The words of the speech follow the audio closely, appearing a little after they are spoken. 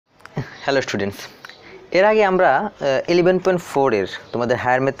Hello students, এর আগে আমরা 11.4 এর তোমাদের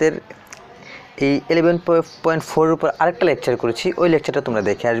হায়ার ম্যাথের এই 11.4 এর উপর আরেকটা লেকচার করেছি। ওই লেকচারটা তোমরা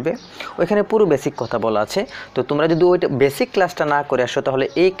দেখে আসবে, ওইখানে পুরো বেসিক কথা বলা আছে। তো তোমরা যদি ওইটা বেসিক ক্লাসটা না করে আসো তাহলে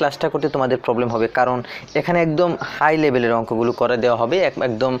এই ক্লাসটা করতে তোমাদের প্রবলেম হবে, কারণ এখানে একদম হাই লেভেলের অঙ্কগুলো করে দেওয়া হবে,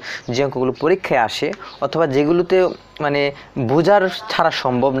 একদম যে অঙ্কগুলো পরীক্ষায় আসে অথবা যেগুলোতে মানে বোঝার ছাড়া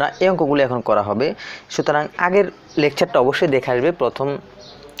সম্ভব না, এই অঙ্কগুলো এখন করা হবে। সুতরাং আগের লেকচারটা অবশ্যই দেখে আসবে। প্রথম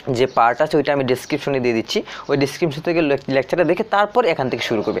যে পার্ট আছে ওইটা আমি ডেসক্রিপশনে দিয়ে দিচ্ছি, ওই ডেসক্রিপশন থেকে লেকচারটা দেখে তারপর এখান থেকে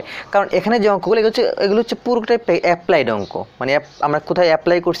শুরু করবে। কারণ এখানে যে অঙ্কগুলো এগুলো হচ্ছে পুরোটাই অ্যাপ্লাইড অঙ্ক, মানে আমরা কোথায়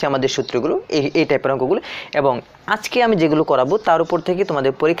অ্যাপ্লাই করছি আমাদের সূত্রগুলো, এই টাইপের অঙ্কগুলো। এবং আজকে আমি যেগুলো করাবো তার উপর থেকে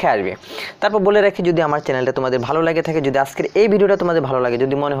তোমাদের পরীক্ষায় আসবে। তারপর বলে রাখি, যদি আমার চ্যানেলটা তোমাদের ভালো লাগে থাকে, যদি আজকের এই ভিডিওটা তোমাদের ভালো লাগে,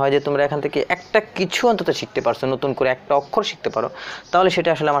 যদি মনে হয় যে তোমরা এখান থেকে একটা কিছু অন্তত শিখতে পারছো, নতুন করে একটা অক্ষর শিখতে পারো, তাহলে সেটা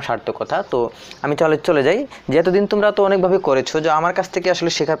আসলে আমার সার্থকতা। তো আমি চলে যাই। যে এতদিন তোমরা তো অনেকভাবে করেছো, যে আমার কাছ থেকে আসলে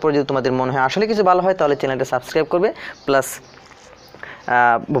শেখার পর যদি তোমাদের মনে হয় আসলে কিছু ভালো হয়, তাহলে চ্যানেলটা সাবস্ক্রাইব করবে, প্লাস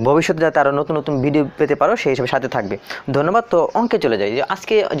ভবিষ্যতে যাতে আরও নতুন নতুন ভিডিও পেতে পারো সেই হিসেবে সাথে থাকবে। ধন্যবাদ। তো অঙ্কে চলে যাই। যে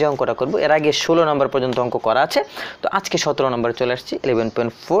আজকে যে অঙ্কটা করবো, এর আগে 16 নম্বর পর্যন্ত অঙ্ক করা আছে, তো আজকে 17 নম্বরে চলে আসছি,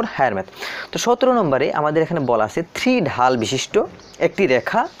 11.4 হায়ার ম্যাথ। তো 17 নম্বরে আমাদের এখানে বলা আছে 3 ঢাল বিশিষ্ট একটি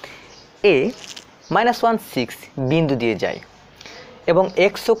রেখা এ -1 6 বিন্দু দিয়ে যায় এবং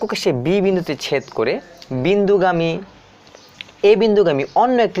এক্স অক্ষকে সে বি বিন্দুতে ছেদ করে বিন্দুগামী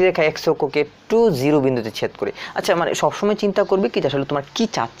অন্য একটি রেখা এক্স অক্ষকে 2 0 বিন্দুতে ছেদ করে। আচ্ছা, মানে সবসময় চিন্তা করবে কি আসলে তোমার কি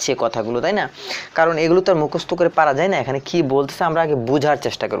চাচ্ছে কথাগুলো, তাই না? কারণ এগুলো তো আর মুখস্থ করে পারা যায় না, এখানে কি বলতেছে আমরা আগে বোঝার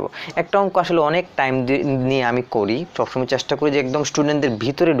চেষ্টা করব। একটা অঙ্ক আসলে অনেক টাইম নিয়ে আমি করি, সবসময় চেষ্টা করি যে একদম স্টুডেন্টদের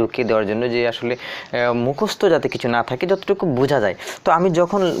ভিতরে ঢুকিয়ে দেওয়ার জন্য, যে আসলে মুখস্থ যাতে কিছু না থাকে, যতটুকু বোঝা যায়। তো আমি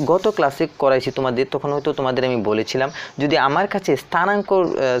যখন গত ক্লাসে করাইছি তোমাদের, তখন হয়তো তোমাদের আমি বলেছিলাম যদি আমার কাছে স্থানাঙ্ক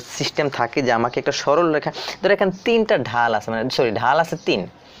সিস্টেম থাকে, যে আমাকে একটা সরল রেখা, ধরো এখানে 3টা ঢাল আছে, মানে ঢাল আছে 3,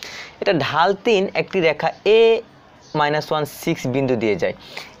 এটা ঢাল 3 একটি রেখা এ -1 6 বিন্দু দিয়ে যায়,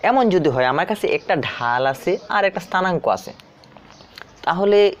 এমন যদি হয় আমার কাছে একটা ঢাল আছে আর একটা স্থানাঙ্ক আছে,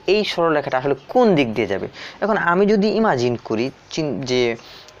 তাহলে এই সরল রেখাটা আসলে কোন দিক দিয়ে যাবে? এখন আমি যদি ইমাজিন করি যে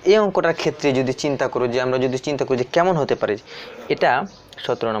এই অঙ্কটার ক্ষেত্রে যদি চিন্তা করো, যে আমরা যদি চিন্তা করি যে কেমন হতে পারে, এটা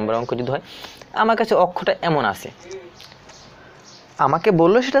 17 নম্বর অঙ্ক যদি হয়, আমার কাছে অক্ষটা এমন আছে, আমাকে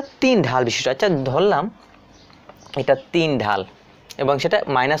বললো সেটা 3 ঢাল বিশিষ্ট। আচ্ছা, ধরলাম এটা 3 ঢাল এবং সেটা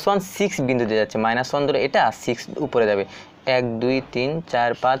 -1 6 বিন্দু দিয়ে যাচ্ছে, -1 ধরে এটা 6 উপরে যাবে, 1 2 3 4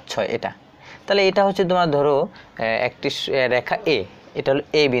 5 6 এটা। তাহলে এটা হচ্ছে তোমার ধরো একটি রেখা এ, এটা হলো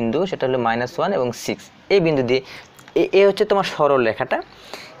এ বিন্দু, সেটা হলো -1 এবং 6, এই বিন্দু দিয়ে এ হচ্ছে তোমার সরল রেখাটা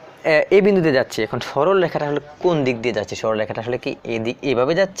এই বিন্দু দিয়ে যাচ্ছে। এখন সরল রেখাটা আসলে কোন দিক দিয়ে যাচ্ছে? সরল রেখাটা আসলে কি এদিক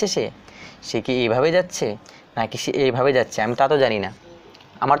এইভাবে যাচ্ছে, সে কি এইভাবে যাচ্ছে নাকি সে এইভাবে যাচ্ছে, আমি তা তো জানি না।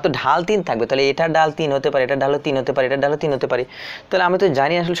 আমার তো ঢাল 3 থাকবে, তাহলে এটার ঢাল 3 হতে পারে, এটার ঢালও 3 হতে পারে, এটার ঢালও 3 হতে পারে। তাহলে আমি তো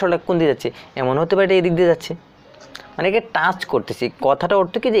জানি আসলে সরলটা কোন দিকে যাচ্ছে, এমন হতে পারে এটা এই দিক দিয়ে যাচ্ছে, মানে একে টাচ করতেছি। কথাটা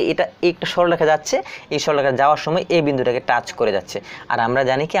অর্থ কি, যে এটা একটা সরলরেখা যাচ্ছে, এই সরলরেখা যাওয়ার সময় এই বিন্দুটাকে টাচ করে যাচ্ছে। আর আমরা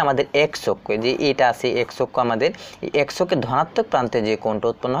জানি কি আমাদের এক্স অক্ষ, যে এটা আছে এক্স অক্ষ, আমাদের এই এক্স অক্ষের ধনাত্মক প্রান্তে যে কোণটা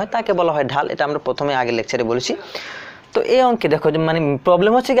উৎপন্ন হয় তাকে বলা হয় ঢাল। এটা আমরা প্রথমে আগের লেকচারে বলেছি। তো এই অঙ্কে দেখো যে মানে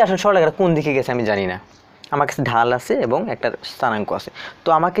প্রবলেম হচ্ছে কি আসলে সরলরেখাটা কোন দিকে গেছে আমি জানি না, আমার কাছে ঢাল আছে এবং একটা স্থানাঙ্ক আছে। তো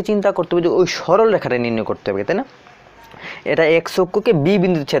আমাকে চিন্তা করতে হবে যে ওই সরল রেখাটা নির্ণয় করতে হবে, তাই না? এটা এক্স অক্ষকে বি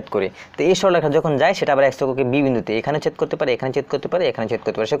বিন্দুতে ছেদ করে, তো এই সরলরেখা যখন যায় সেটা আবার এক্স অক্ষকে বি বিন্দুতে এখানে ছেদ করতে পারে, এখানে ছেদ করতে পারে, এখানে ছেদ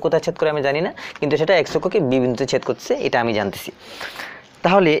করতে পারে। সে কোথায় ছেদ করে আমি জানি না, কিন্তু সেটা এক্স অক্ষকে বি বিন্দুতে ছেদ করছে, এটা আমি জানতেছি।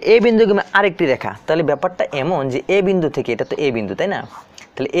 তাহলে এ বিন্দুকে আরেকটি রেখা, তাহলে ব্যাপারটা এমন যে এ বিন্দু থেকে, এটা তো এ বিন্দু তাই না,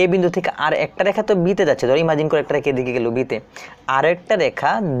 তাহলে এ বিন্দু থেকে আর একটা রেখা তো বিতে যাচ্ছে, ধরো ইমাজিন করে একটা রেখা এদিকে গেল বিতে, আর একটা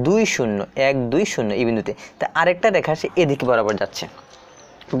রেখা 2 0 1 2 0 এই বিন্দুতে, তা আরেকটা রেখা সে এদিকে বরাবর যাচ্ছে।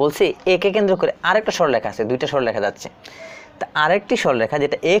 বলছে একে কেন্দ্র করে আরেকটা সরলরেখা আছে, দুইটা সরলরেখা যাচ্ছে, তা আরেকটি সরলরেখা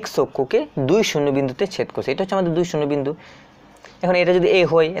যেটা এক্স অক্ষকে 2 0 বিন্দুতে ছেদ করছে, এটা হচ্ছে আমাদের 2 0 বিন্দু। এখন এটা যদি এ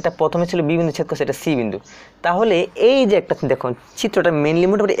হয়, এটা প্রথমে ছিল বি বিন্দু ছেদ করছে, এটা সি বিন্দু। তাহলে এই যে একটা দেখো চিত্রটা মেনলি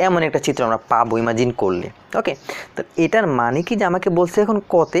মোটামুটি এমন একটা চিত্র আমরা পাবো ইমাজিন করলে। ওকে, তো এটার মানে কি, যে আমাকে বলছে এখন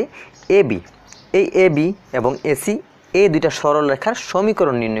কতে এ বি, এই এ বি এবং এসি এই দুইটা সরল রেখার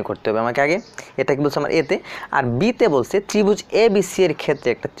সমীকরণ নির্ণয় করতে হবে আমাকে আগে। এটা কি বলছে আমার এতে, আর বিতে বলছে ত্রিভুজ এ বি সি এর ক্ষেত্রে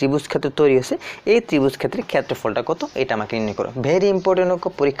একটা ত্রিভুজ ক্ষেত্র তৈরি হয়েছে, এই ত্রিভুজ ক্ষেত্রের ক্ষেত্রফলটা কত এটা আমাকে নির্ণয় করো। ভেরি ইম্পর্টেন্ট অঙ্ক,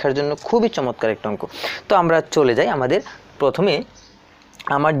 পরীক্ষার জন্য খুবই চমৎকার একটা অঙ্ক। তো আমরা চলে যাই আমাদের প্রথমে,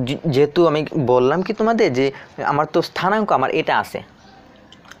 আমার যেহেতু আমি বললাম কি তোমাদের যে আমার তো স্থানাঙ্ক আমার এটা আছে,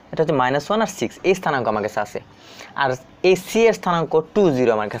 এটা হচ্ছে -1 আর 6, এই স্থানাঙ্ক আমার কাছে আছে, আর এই সি এর স্থানাঙ্ক 2 0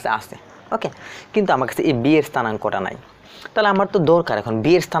 আমার কাছে আছে। ওকে, কিন্তু আমার কাছে এই বি এর স্থানাঙ্কটা নাই। তাহলে আমার তো দরকার এখন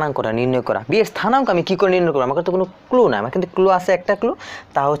বি এর স্থানাঙ্কটা নির্ণয় করা। বি এর স্থানাঙ্ক আমি কী করে নির্ণয় করবো? আমার তো কোনো ক্লু নাই, আমার কিন্তু ক্লু আছে, একটা ক্লু,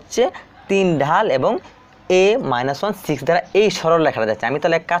 তা হচ্ছে 3 ঢাল এবং a মাইনাস 1 6 দ্বারা এই সরল রেখাটা যাচ্ছে। আমি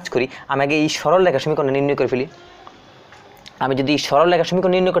তাহলে এক কাজ করি, আমি আগে এই সরল রেখা সমীকরণ নির্ণয় করে ফেলি। আমি যদি এই সরল রেখা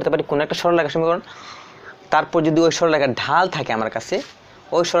সমীকরণ নির্ণয় করতে পারি, কোনো একটা সরল রেখা সমীকরণ, তারপর যদি ওই সরল রেখার ঢাল থাকে আমার কাছে,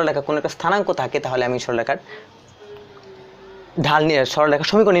 ওই সরল রেখা কোনো একটা স্থানাঙ্ক থাকে, তাহলে আমি সরল রেখার ঢাল নিয়ে সরল রেখা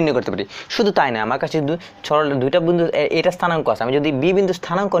সমীকরণ নির্ণয় করতে পারি। শুধু তাই না, আমার কাছে সরল দুইটা বিন্দু এটা স্থানাঙ্ক আছে, আমি যদি বি বিন্দু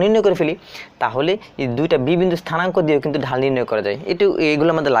স্থানাঙ্ক নির্ণয় করে ফেলি, তাহলে এই দুইটা বি বিন্দু স্থানাঙ্ক দিয়েও কিন্তু ঢাল নির্ণয় করা যায়। এগুলো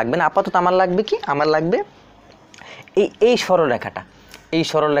আমাদের লাগবে না, আপাতত আমার লাগবে কি, আমার লাগবে এই সরল রেখাটা, এই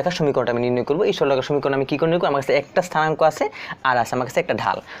সরল রেখার সমীকরণটা আমি নির্ণয় করবো। এই সরল রেখার সমীকরণ আমি কী করে নির্ণয় করবো, আমার কাছে একটা স্থানাঙ্ক আছে আর আছে আমার কাছে একটা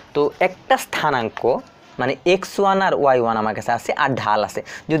ঢাল। তো একটা স্থানাঙ্ক মানে x1 আর y1 আমার কাছে আছে আর ঢাল আছে।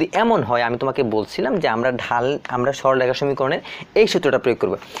 যদি এমন হয়, আমি তোমাকে বলছিলাম যে আমরা সরল রেখার সমীকরণের এই সূত্রটা প্রয়োগ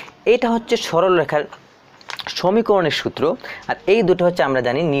করব। এটা হচ্ছে সরল রেখার সমীকরণের সূত্র, আর এই দুটো হচ্ছে আমরা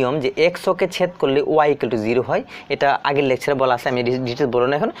জানি নিয়ম যে এক্স অক্ষে ছেদ করলে y = 0 হয়। এটা আগের লেকচারে বলা আছে, আমি ডিটেলস বলবো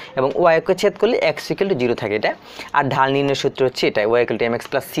না এখন। এবং y অক্ষে ছেদ করলে x = 0 থাকে এটা। আর ঢাল নির্ণয়ের সূত্র হচ্ছে এটা, y = mx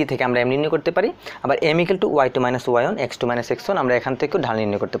 + c থেকে আমরা m নির্ণয় করতে পারি, আবার m = y2 - y1 x2 - x1 আমরা এখান থেকেও ঢাল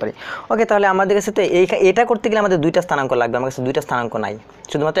নির্ণয় করতে পারি। ওকে, তাহলে আমাদের কাছে তো এটা করতে গেলে আমাদের দুইটা স্থানাঙ্ক লাগবে। আমার কাছে দুইটা স্থানাঙ্ক নাই,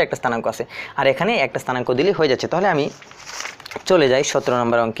 শুধুমাত্র একটা স্থানাঙ্ক আছে, আর এখানে একটা স্থানাঙ্ক দিলেই হয়ে যাচ্ছে। তাহলে আমি চলে যাই 17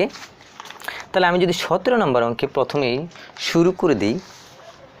 নম্বর অঙ্কে। তাহলে আমি যদি 17 নম্বর অঙ্কে প্রথমেই শুরু করে দিই,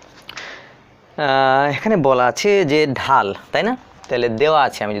 এখানে বলা আছে যে ঢাল, তাই না? তাহলে দেওয়া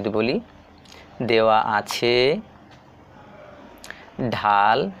আছে, আমি যদি বলি দেওয়া আছে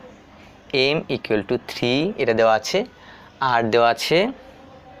ঢাল m = 3, এটা দেওয়া আছে। আর দেওয়া আছে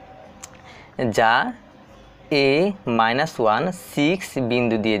যা a - 1 6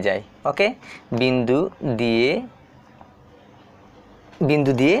 বিন্দু দিয়ে যায়। ওকে, বিন্দু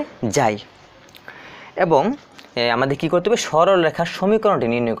দিয়ে যায়। এবং আমাদের কী করতে হবে, সরল রেখার সমীকরণটি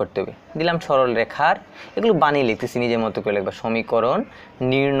নির্ণয় করতে হবে। দিলাম সরল রেখার, এগুলো বানিয়ে লিখতেছি, নিজের মতো করে লিখবা, সমীকরণ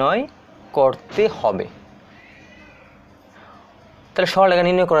নির্ণয় করতে হবে। তাহলে সরল রেখা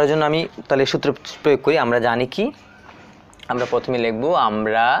নির্ণয় করার জন্য আমি তাহলে সূত্র প্রয়োগ করি। আমরা জানি কি, আমরা প্রথমে লিখব,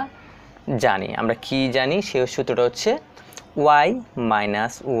 আমরা কি জানি, সেই সূত্রটা হচ্ছে y -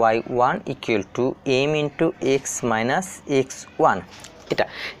 y1 = m × x - x1। এটা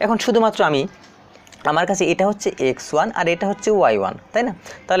এখন শুধুমাত্র আমার কাছে এটা হচ্ছে x1 আর এটা হচ্ছে y1, তাই না?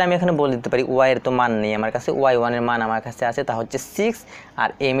 তাহলে আমি এখানে বলে দিতে পারি y এর তো মান নেই আমার কাছে, y1 এর মান আমার কাছে আছে, তা হচ্ছে 6, আর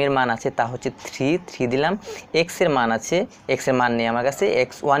m এর মান আছে, তা হচ্ছে 3 দিলাম। x এর মান আছে, x এর মান নেই আমার কাছে,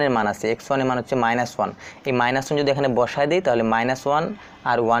 x1 এর মান আছে, x1 এর মান হচ্ছে -1। এই -1 যদি এখানে বসায় দিই, তাহলে -1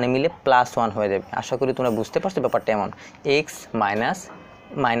 আর 1 মিলে +1 হয়ে যাবে। আশা করি তোমরা বুঝতে পারছো ব্যাপারটা এমন, x -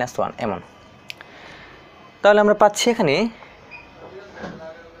 -1 এমন। তাহলে আমরা পাচ্ছি এখানে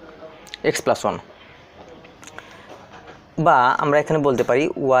x + 1, বা আমরা এখানে বলতে পারি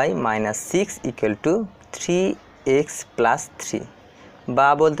y - 6 = 3x + 3, বা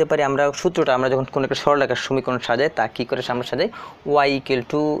বলতে পারি আমরা সূত্রটা, আমরা যখন কোনো একটা সরল রেখার সমীকরণ সাজাই, তা কী করে আমরা সাজাই, y =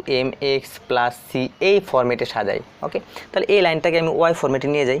 mx + c, এই ফরম্যাটে সাজাই। ওকে, তাহলে এই লাইনটাকে আমি y ফরম্যাটে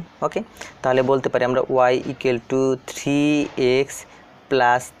নিয়ে যাই। ওকে, তাহলে বলতে পারি আমরা y = 3x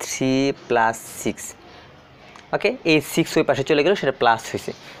 + 3 + 6। ওকে, এই 6 ওই পাশে চলে গেল, সেটা প্লাস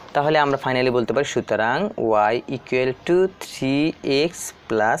হয়েছে। তাহলে আমরা ফাইনালি বলতে পারি সুতরাং y = 3x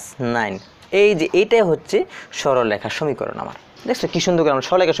 + 9। এই যে এইটাই হচ্ছে সরল রেখার সমীকরণ। আমার দেখছো কি সুন্দর করে আমরা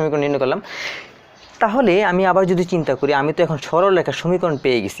সরল রেখার সমীকরণ নির্ণয় করলাম। তাহলে আমি আবার যদি চিন্তা করি, আমি তো এখন সরল রেখার সমীকরণ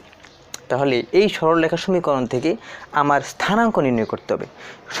পেয়ে গেছি, তাহলে এই সরল রেখার সমীকরণ থেকে আমার স্থানাঙ্ক নির্ণয় করতে হবে।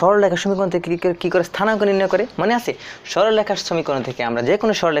 সরল রেখার সমীকরণ থেকে কী করে স্থানাঙ্ক নির্ণয় করে মনে আছে? সরল রেখার সমীকরণ থেকে আমরা যে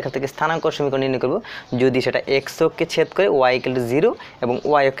কোনো সরল রেখা থেকে স্থানাঙ্ক সমীকরণ নির্ণয় করব যদি সেটা x অক্ষকে ছেদ করে y = 0 এবং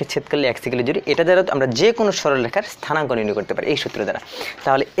y অক্ষকে ছেদ করলে x = 0। এটা দ্বারা আমরা যে কোনো সরল রেখার স্থানাঙ্ক নির্ণয় করতে পারি এই সূত্র দ্বারা।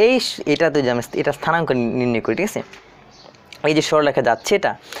 তাহলে এটাতে যে আমরা এটা স্থানাঙ্ক নির্ণয় করি, ঠিক আছে? এই যে সরল রেখা যাচ্ছে,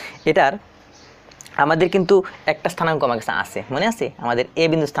 এটার আমাদের কিন্তু একটা স্থানাঙ্ক আমার কাছে আছে, মনে আছে? আমাদের a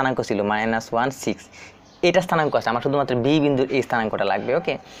বিন্দু স্থানাঙ্ক ছিল -1 6, এটা স্থানাঙ্ক আছে, আমার শুধুমাত্র b বিন্দুর এই স্থানাঙ্কটা লাগবে।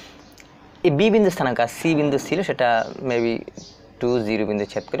 ওকে, এই b বিন্দু স্থানাঙ্ক আর c বিন্দু ছিল, সেটা মেবি 2 0 বিন্দু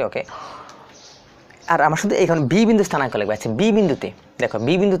ছেদ করে। ওকে, আর আমার শুধু এখানে b বিন্দু স্থানাঙ্ক লাগবে। আচ্ছা, b বিন্দুতে দেখো, b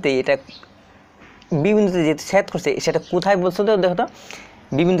বিন্দুতে যেহেতু ছেদ করছে, সেটা কোথায় বলছো তো? দেখো তো,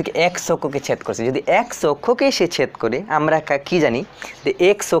 b বিন্দুকে x অক্ষকে ছেদ করছে। যদি x অক্ষকে সে ছেদ করে, আমরা কি জানি যে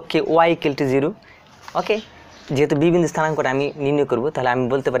x অক্ষে y = 0। ওকে, যেহেতু b বিন্দু স্থানাঙ্কটা আমি নির্ণয় করব, তাহলে আমি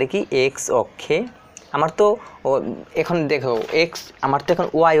বলতে পারি কি x অক্ষে আমার তো এখন দেখো আমার তো এখন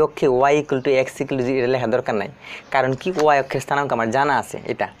y অক্ষে y = x = 0 এটা লেখা দরকার নাই, কারণ কি y অক্ষের স্থানাঙ্ক আমার জানা আছে।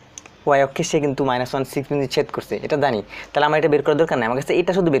 এটা y অক্ষে সে কিন্তু -1 6 বিন্দু ছেদ করছে, এটা জানি। তাহলে আমার এটা বের করার দরকার নাই, আমার কাছে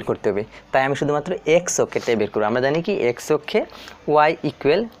এটা শুধু বের করতে হবে। তাই আমি শুধুমাত্র x অক্ষেটাই বের করব। আমরা জানি কি x অক্ষে y =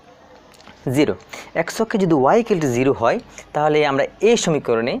 0। x অক্ষে যদি y = 0 হয়, তাহলে আমরা এই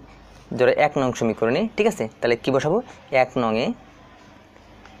সমীকরণে ধরো 1 নং সমীকরণে, ঠিক আছে, তাহলে কি বসাবো 1 নংয়ে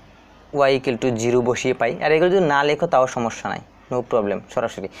y = 0 বসিয়ে পাই। আর এগুলো যদি না লেখো তাও সমস্যা নাই, নো প্রবলেম,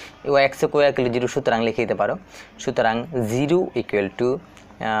 সরাসরি y x = 0 সুতরাং লিখে দিতে পারো। সুতরাং 0 =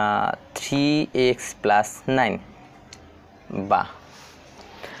 3x + 9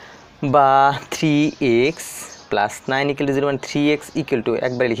 বা 3x + 9 = 0, মানে 3x =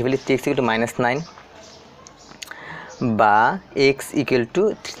 একবারে লিখে ফেলি 3x = -9 বা x =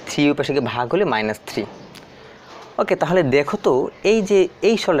 3 ওই পাশে ভাগ হলে -3। ওকে, তাহলে দেখো তো এই যে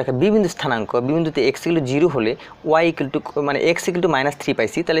এই সরলরেখা বিবিন্দু স্থানাঙ্ক, বিবিন্দুতে x = 0 হলে y = মানে x = -3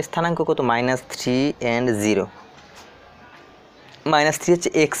 পাইছি, তাহলে স্থানাঙ্ক কত -3 and 0। -3 হচ্ছে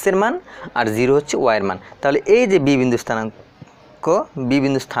x এর মান আর 0 হচ্ছে y এর মান। তাহলে এই যে বিবিন্দু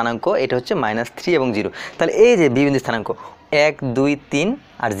স্থানাঙ্ক এটা হচ্ছে -3 এবং 0। তাহলে এই যে বিবিন্দু স্থানাঙ্ক 1 2 3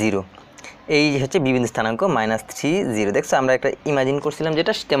 আর 0, এই হচ্ছে বিবিন্দু স্থানাঙ্ক -3 0। দেখছো আমরা একটা ইমাজিন করছিলাম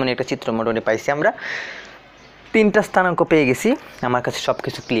যেটা, তেমন একটা চিত্র মোটামুটি পাইছি আমরা। 3টা স্থানাঙ্ক পেয়ে গেছি, আমার কাছে সব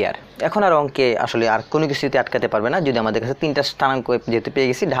কিছু ক্লিয়ার। এখন আর অঙ্কে আসলে আর কোনো কিছুতে আটকাতে পারবে না, যদি আমাদের কাছে 3টা স্থানাঙ্ক যেহেতু পেয়ে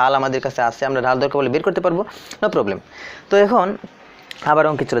গেছি, ঢাল আমাদের কাছে আছে, আমরা ঢাল দরকার বলে বের করতে পারবো, নো প্রবলেম। তো এখন আবার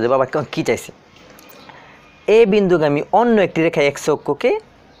অঙ্কে চলে যাবো। আবার কী চাইছি, এ বিন্দুগামী অন্য একটি রেখা x অক্ষকে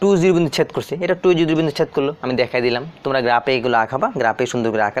 2 0 বিন্দু ছেদ করছে, এটা 2 0 বিন্দু ছেদ করলো, আমি দেখাই দিলাম। তোমরা গ্রাফে এগুলো আঁকাবা, গ্রাফে সুন্দর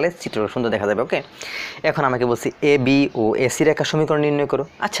করে আঁকালে চিত্র সুন্দর দেখা যাবে। ওকে, এখন আমাকে বলছি এ বি ও এসি রেখার সমীকরণ নির্ণয় করো।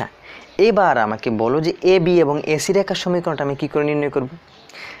 আচ্ছা, এবার আমাকে বলো যে এ বি এবং এসি রেখার সমীকরণটা আমি কী করে নির্ণয় করব।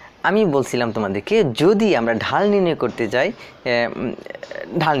 আমি বলছিলাম তোমাদেরকে, যদি আমরা ঢাল নির্ণয় করতে যাই,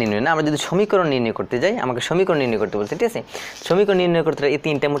 ঢাল নির্ণয় না, আমরা যদি সমীকরণ নির্ণয় করতে যাই, আমাকে সমীকরণ নির্ণয় করতে বলছে, ঠিক আছে। সমীকরণ নির্ণয় করতে এই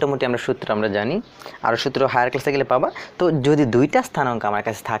 3টা মোটামুটি আমরা সূত্র আমরা জানি, আরও সূত্র হায়ার ক্লাসে গেলে পাবা। তো যদি 2টা স্থানাঙ্ক আমার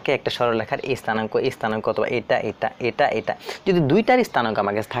কাছে থাকে, একটা সরলরেখার এই স্থানাঙ্ক অথবা এটা, যদি 2টার স্থানাঙ্ক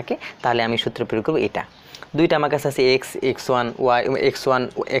আমার কাছে থাকে, তাহলে আমি সূত্র প্রয়োগ করবো এটা। 2টা আমার কাছে আছে x1 x1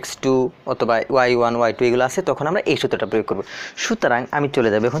 x2 অথবা y1 y2 এগুলো আছে, তখন আমরা এই সূত্রটা প্রয়োগ করব। সুতরাং আমি চলে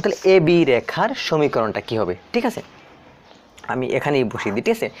যাব এখন, তাহলে এ বি রেখার সমীকরণটা কি হবে, ঠিক আছে, আমি এখানেই বসিয়ে দিই,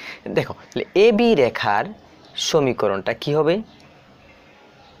 ঠিক আছে। দেখো তাহলে এ বি রেখার সমীকরণটা কি হবে,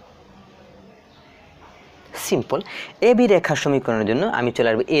 সিম্পল। এ বি রেখার সমীকরণের জন্য আমি চলে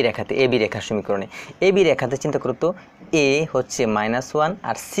আসবো এই রেখাতে, এ বি রেখার সমীকরণে। এ বি রেখাতে চিন্তা করো তো, এ হচ্ছে -1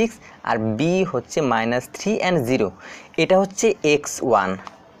 আর 6 আর বি হচ্ছে -3 and 0। এটা হচ্ছে x1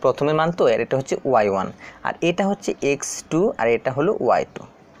 প্রথমের মান, তো আর এটা হচ্ছে y1 আর এটা হচ্ছে x2 আর এটা হলো y2।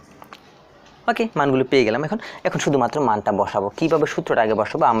 ওকে, মানগুলো পেয়ে গেলাম। এখন শুধুমাত্র মানটা বসাবো। কীভাবে সূত্রটা আগে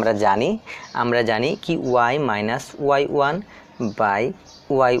বসাবো, আমরা জানি কি y - y1 by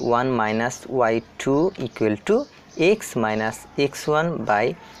y1 - y2 = x - x1 by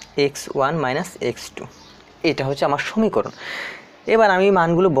x1 - x2। এটা হচ্ছে আমার সমীকরণ। এবার আমি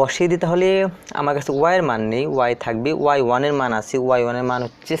মানগুলো বসিয়ে দিই, তাহলে আমার কাছে y এর মান নেই, y থাকবে, y1 এর মান আছে, y1 এর মান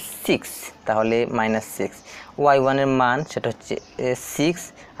হচ্ছে 6, তাহলে -6, y1 এর মান সেটা হচ্ছে 6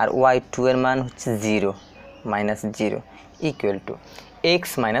 আর y2 এর মান হচ্ছে 0 -0 = x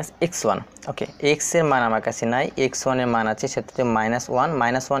 - x1। ওকে, x এর মান আমার কাছে নাই, x1 এর মান আছে, সেটা হচ্ছে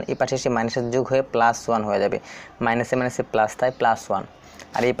 -1 এই পাশে এসে মাইনাসের যোগ হয়ে +1 হয়ে যাবে, মাইনাসে প্লাস তাই +1।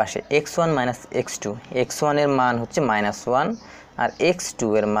 আর এই পাশে x1 - x2, x1 এর মান হচ্ছে -1 আর x2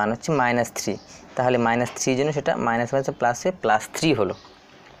 এর মান হচ্ছে -3, তাহলে -3 জন্য সেটা মাইনাস প্লাস হয়ে +3 হলো।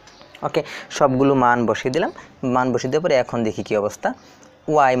 ওকে, সবগুলো মান বসিয়ে দিলাম। মান বসিয়ে দেওয়ার পরে এখন দেখি কি অবস্থা,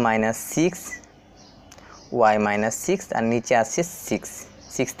 y -6 আর নিচে আছে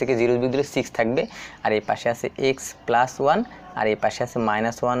 6 থেকে 0 বিয়োগ দিলে 6 থাকবে, আর এই পাশে আছে x + 1 আর এই পাশে আছে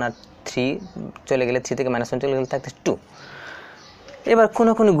 -1 আর 3 চলে গেলে 3 থেকে -1 চলে গেলে থাকছে 2। এবার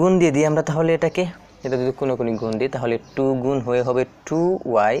কোনো গুণ দিয়ে দিই আমরা, তাহলে এটা যদি কোনো গুণ দিই, তাহলে 2 গুণ হয়ে হবে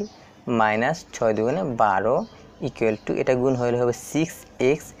 2y - 6 দুগুণে 12 = এটা গুণ হলে হবে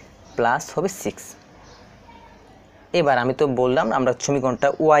 6x প্লাস হবে 6। এবার আমি তো বললাম আমরা সমীকরণটা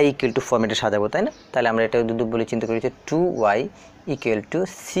y = ফরম্যাটে সাজাবো, তাই না। তাহলে আমরা এটা যদি বলে চিন্তা করি যে 2y =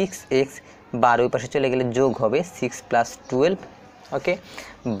 6x, 12 পাশে চলে গেলে যোগ হবে 6 + 12। ওকে,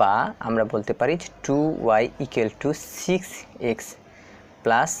 বা আমরা বলতে পারি 2y = 6x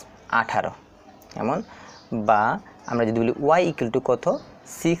 + 18 এমন, বা আমরা যদি বলি y = কত,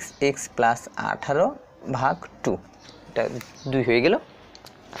 6x + 18 ভাগ 2, এটা 2 হয়ে গেল।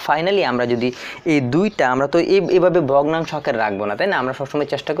 ফাইনালি আমরা যদি এই 2টা, আমরা তো এইভাবে ভগ্নাংশ আকারে রাখবো না, তাই না। আমরা সবসময়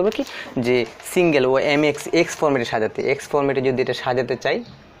চেষ্টা করবো কি যে সিঙ্গেল ও x ফরম্যাটে সাজাতে, x ফরম্যাটে যদি এটা সাজাতে চাই,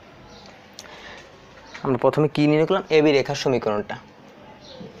 আমরা প্রথমে কি নির্ণয় করলাম, এ বি রেখার সমীকরণটা।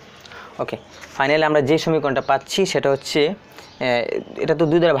 ওকে, ফাইনালি আমরা যে সমীকরণটা পাচ্ছি সেটা হচ্ছে, এটা তো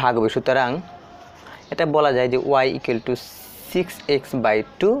 2 দ্বারা ভাগ হবে, সুতরাং এটা বলা যায় যে y =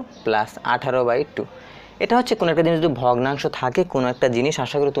 6x/2 + 18/2। এটা হচ্ছে কোনো একটা জিনিস যদি ভগ্নাংশ থাকে কোনো একটা জিনিস,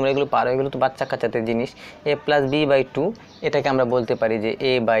 আশা করি তোমরা এগুলো পারো, এগুলো তো বাচ্চা কাচ্চাদের জিনিস। a plus B by two, এটাকে আমরা বলতে পারি যে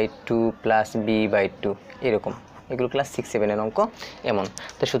a by two plus B by two, এরকম। এগুলো ক্লাস 6-7 এর অঙ্ক এমন।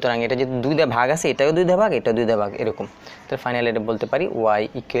 তো সুতরাং এটা যদি 2 দিয়ে ভাগ আছে, এটাও 2 দিয়ে ভাগ, এটাও 2 দিয়ে ভাগ, এরকম। তো ফাইনালি এটা বলতে পারি y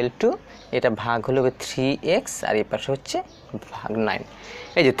ইকুয়াল টু, এটা ভাগ হলো 3x আর এই পাশে হচ্ছে ভাগ 9,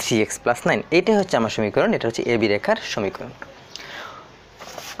 এই যে 3x প্লাস 9, এইটাই হচ্ছে আমার সমীকরণ। এটা হচ্ছে এবি রেখার সমীকরণ।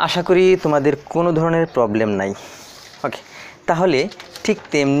 আশা করি তোমাদের কোনো ধরনের প্রবলেম নাই। ওকে, তাহলে ঠিক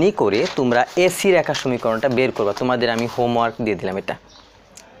তেমনি করে তোমরা এসি রেখার সমীকরণটা বের করবা। তোমাদের আমি হোমওয়ার্ক দিয়ে দিলাম এটা।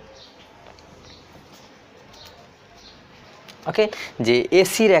 ওকে, যে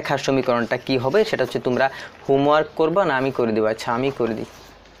এসি রেখার সমীকরণটা কি হবে সেটা হচ্ছে তোমরা হোমওয়ার্ক করবা না আমি করে দেবো? আচ্ছা, আমি করে দিই।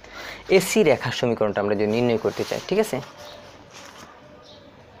 এসি রেখার সমীকরণটা আমরা যদি নির্ণয় করতে চাই, ঠিক আছে,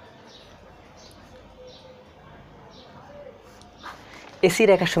 এসি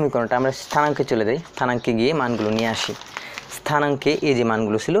রেখার সমীকরণটা আমরা স্থানাঙ্কে চলে যাই, স্থানাঙ্কে গিয়ে মানগুলো নিয়ে আসি। স্থানাঙ্কে এই যে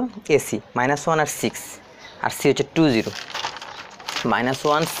মানগুলো ছিল এসি -1 আর 6, আর সি হচ্ছে 2 0,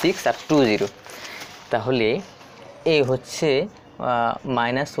 -1 6 আর 2 0, তাহলে এ হচ্ছে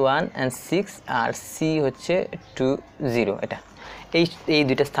 -1 and 6 আর সি হচ্ছে 2 0। এটা এই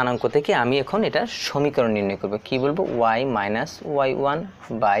দুইটা স্থানাঙ্ক থেকে আমি এখন এটা সমীকরণ নির্ণয় করব। কি বলবো? y minus y1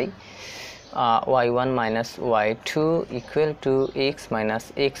 by y1 minus y2 equal to x minus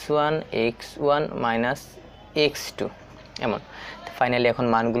x1 x1 minus x2, এমন। ফাইনালি এখন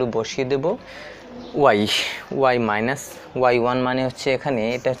মানগুলো বসিয়ে দেব। y মাইনাস y1 মানে হচ্ছে এখানে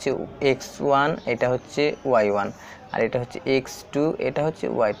এটা হচ্ছে x1, এটা হচ্ছে y1, আর এটা হচ্ছে x2, এটা হচ্ছে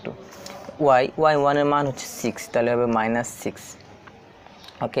y2। y1 এর মান হচ্ছে 6, তাহলে হবে -6।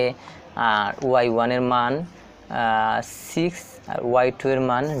 ওকে, আর y1 এর মান 6 আর y2 এর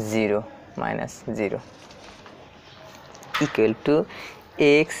মান 0, -0 equal to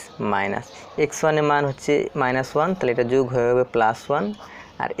x minus x1 এর মান হচ্ছে -1, তাহলে এটা যোগ হয়ে যাবে +1,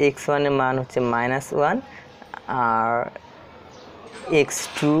 আর x1 এর মান হচ্ছে -1 আর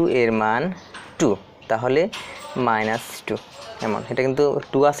x2 এর মান 2, তাহলে -2, এমন। এটা কিন্তু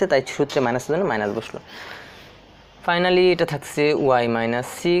 2 আছে তাই সূত্রে মাইনাস জন্য মাইনাস বসলো। ফাইনালি এটা থাকছে y minus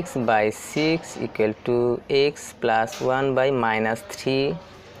 6 by 6 equal to x plus 1 by -3,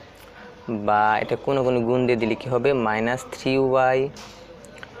 বা এটা কোনো গুণ দিয়ে দিলে কি হবে? -3y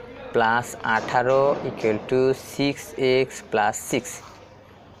plus 18 equal to 6x plus 6,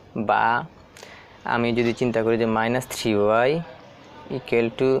 বা আমি যদি চিন্তা করি যে -3y equal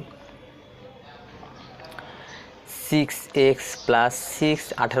to 6x plus 6,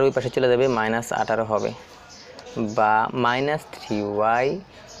 18 ওই পাশে চলে যাবে, -18 হবে, বা -3y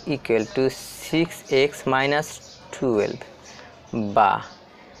equal to 6x minus 12,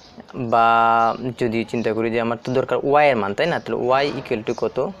 বা যদি চিন্তা করি যে আমার তো দরকার y এর মান, তাই না? তাহলে y ইকুয়াল টু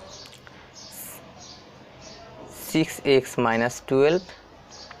কত? 6x minus 12।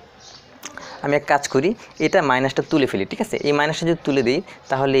 আমি এক কাজ করি, এটা মাইনাসটা তুলে ফেলি, ঠিক আছে? এই মাইনাসটা যদি তুলে দিই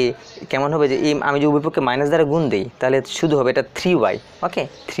তাহলে কেমন হবে? যে এই আমি যদি উভয়পক্ষে মাইনাস দ্বারা গুণ দিই তাহলে শুধু হবে এটা 3y। ওকে,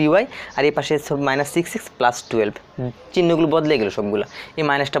 3y, আর এই পাশে সব -6x প্লাস 12, চিহ্নগুলো বদলে গেলো সবগুলো এই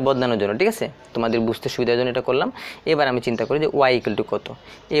মাইনাসটা বদলানোর জন্য, ঠিক আছে? তোমাদের বুঝতে সুবিধার জন্য এটা করলাম। এবার আমি চিন্তা করি যে y ইকুয়াল টু কত।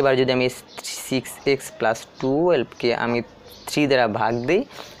 এবার যদি আমি 6x প্লাস 12কে আমি 3 দ্বারা ভাগ দিই,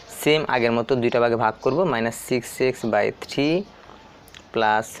 সেম আগের মতো দুইটা ভাগে ভাগ করব, -6x বাই 3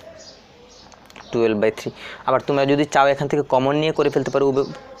 প্লাস 12/3। আবার তোমরা যদি চাও এখান থেকে কমন নিয়ে করে ফেলতে পারো,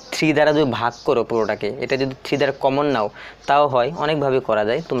 3 দ্বারা যদি ভাগ করো পুরোটাকে, এটা যদি 3 দ্বারা কমন নাও তাও হয়, অনেকভাবে করা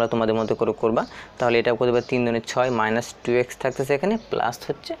যায়, তোমরা তোমাদের মতো করে করবা। তাহলে এটা করতে পারবে 3 দুগুণে 6, -2x থাকতেছে এখানে, প্লাস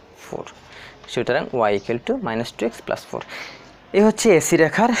হচ্ছে 4, সুতরাং y equal to -2x plus 4। এই হচ্ছে এসি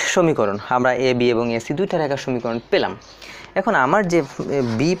রেখার সমীকরণ। আমরা এ বি এবং এসি দুইটা রেখার সমীকরণ পেলাম। এখন আমার যে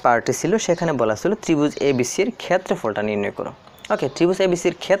বি পার্টে ছিল সেখানে বলা ছিল ত্রিভুজ এবিসি এর ক্ষেত্রফলটা নির্ণয় করো। ওকে, ত্রিভুজ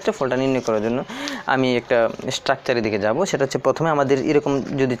এবিসির ক্ষেত্রফলটা নির্ণয় করার জন্য আমি একটা স্ট্রাকচারের দিকে যাব। সেটা হচ্ছে প্রথমে আমাদের এরকম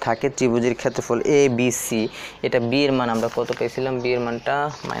যদি থাকে ত্রিভুজের ক্ষেত্রফল এ বি সি, এটা বি এর মান আমরা কত পেয়েছিলাম? বি এর মানটা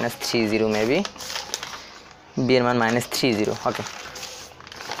 -30 মেবি, বি এর মান -30। ওকে,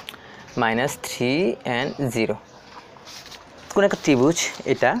 -3 and 0 কোন একটা ত্রিভুজ,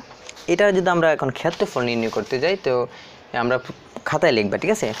 এটা যদি আমরা এখন ক্ষেত্রফল নির্ণয় করতে যাই তো আমরা খাতায় লিখবা,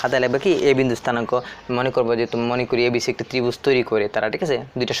 ঠিক আছে? খাতায় লিখবা কি? এ বিন্দু স্থানাঙ্ক মনে করবো যে তুমি মনে করি এবিসি একটা ত্রিভুজ তৈরি করে তারা, ঠিক আছে,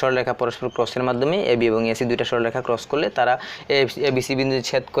 দুইটা সরলরেখা পরস্পর ক্রসের মাধ্যমে এ বি এবং এসি দুইটা সরলরেখা ক্রস করলে তারা এবিসি বিন্দু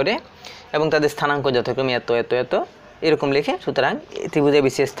ছেদ করে এবং তাদের স্থানাঙ্ক যথাক্রমে এত এত এত এরকম লিখে, সুতরাং ত্রিভুজ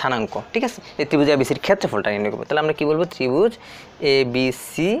এবিসি স্থানাঙ্ক, ঠিক আছে? এই ত্রিভুজ এবিসির ক্ষেত্রফলটা নির্ণয় করবো। তাহলে আমরা কি বলবো? ত্রিভুজ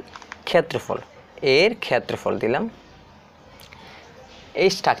এবিসি ক্ষেত্রফল, এর ক্ষেত্রফল দিলাম। এই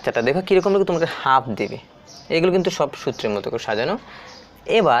স্ট্রাকচারটা দেখো কীরকম, তোমাকে হাফ দেবে। এগুলো কিন্তু সব সূত্রের মতো করে সাজানো।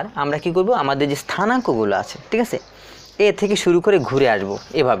 এবার আমরা কি করব, আমাদের যে স্থানাঙ্কগুলো আছে, ঠিক আছে, এ থেকে শুরু করে ঘুরে আসবো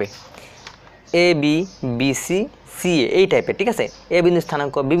এভাবে, A B, B C, C এ, এই টাইপের, ঠিক আছে। এ বিন্দু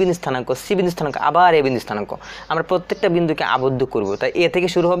স্থানাঙ্ক, বি বিন্দু স্থানাঙ্ক, সি বিন্দু স্থানাঙ্ক, আবার এ বিন্দু স্থানাঙ্ক, আমরা প্রত্যেকটা বিন্দুকে আবদ্ধ করব। তাই এ থেকে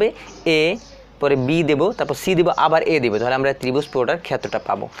শুরু হবে, এ, পরে বি দেবো, তারপর সি দেবো, আবার এ দেবো, তাহলে আমরা ত্রিভুজ পুরোটার ক্ষেত্রটা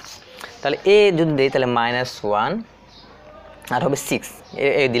পাবো। তাহলে এ যদি দেই তাহলে -1 আর হবে 6,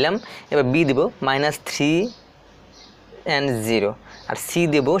 এ দিলাম। এবার বি দেবো -3 and 0, আর সি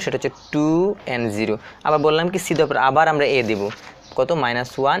দেবো সেটা হচ্ছে 2 and 0। আবার বললাম কি সি দেওয়ার পর আবার আমরা এ দেবো, কত,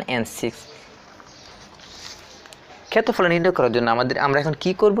 -1 and 6। ক্ষেত্রফল নির্ণয় করার জন্য আমরা এখন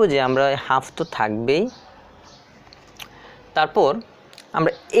কি করব, যে আমরা হাফ তো থাকবেই, তারপর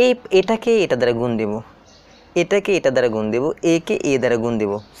আমরা এটাকে এটা দ্বারা গুণ দেব, এটাকে এটা দ্বারা গুণ দেব, একে এ দ্বারা গুণ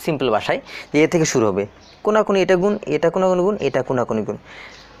দেব। সিম্পল ভাষায় যে এ থেকে শুরু হবে, কোনাকুনি এটা গুণ, এটা কোনাকুনি গুণ, এটা কোনাকুনি গুণ।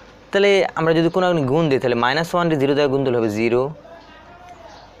 তাহলে আমরা যদি কোনাকুনি গুণ দিই তাহলে -1 রে 0 দ্বারা গুণ দিলে হবে 0,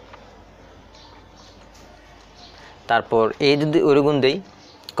 তারপর এই যদি ওর গুণ দেই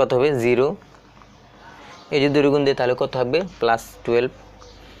কত হবে 0, এই যদি ওর গুণ দিই তাহলে কত হবে +12।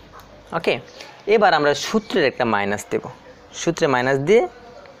 ওকে, এবার আমরা সূত্রের একটা মাইনাস দেব, সূত্রে মাইনাস দিয়ে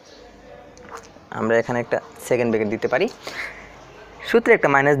আমরা এখানে একটা সেকেন্ড ব্র্যাকেট দিতে পারি, সূত্রে একটা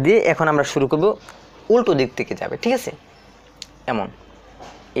মাইনাস দিয়ে এখন আমরা শুরু করব উল্টো দিক থেকে যাবে, ঠিক আছে, এমন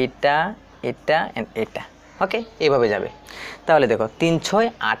এটা এটা এন্ড এটা, ওকে, এইভাবে যাবে। তাহলে দেখো 3 6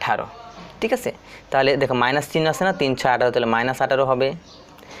 18, ঠিক আছে। তাহলে দেখো মাইনাস চিহ্ন আছে না, 3 6 18, তাহলে -18 হবে।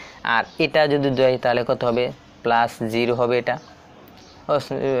 আর এটা যদি দেয় তাহলে কত হবে, +0 হবে, এটা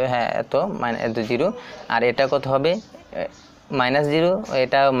হ্যাঁ এত -0, আর এটা কত হবে -0,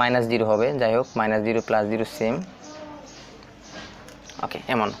 এটা -0 হবে, যাই হোক -0 +0 সেম, ওকে,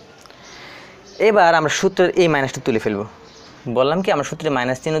 এমন। এবার আমরা সূত্রের এই মাইনাসটা তুলে ফেলবো, বললাম কি আমরা সূত্রে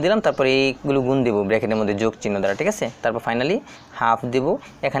মাইনাস চিহ্ন দিলাম, তারপর এইগুলো গুণ দেবো ব্র্যাকেটের মধ্যে যোগ চিহ্ন দ্বারা, ঠিক আছে। তারপর ফাইনালি হাফ দেব,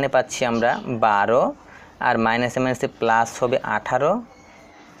 এখানে পাচ্ছি আমরা 12, আর মাইনাসে মাইনাসে প্লাস হবে 18,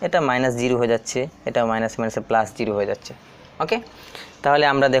 এটা -0 হয়ে যাচ্ছে, এটা মাইনাসে মাইনাসে +0 হয়ে যাচ্ছে, ওকে। তাহলে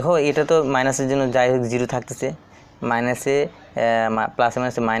আমরা দেখো এটা তো মাইনাসের জন্য যাই হোক 0 থাকতেছে, মাইনাসে প্লাসে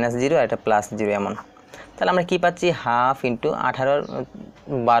মাইনাসে -0 আর এটা +0, এমন। তাহলে আমরা কি পাচ্ছি, হাফ ইন্টু 18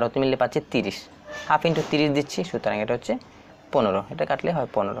 12 মিললে পাচ্ছি 30, হাফ ইন্টু 30 দিচ্ছি, সুতরাং এটা হচ্ছে 15, এটা কাটলে হয়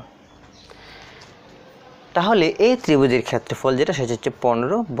 15। তাহলে এই ত্রিভুজের ক্ষেত্রফল যেটা সেটা হচ্ছে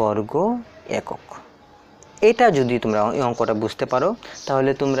 15 বর্গ একক। এটা যদি তোমরা এই অঙ্কটা বুঝতে পারো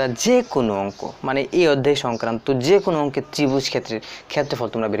তাহলে তোমরা যে কোনো অঙ্ক, মানে এই অধ্যায় সংক্রান্ত যে কোনো অঙ্কের ত্রিভুজ ক্ষেত্রের ক্ষেত্রফল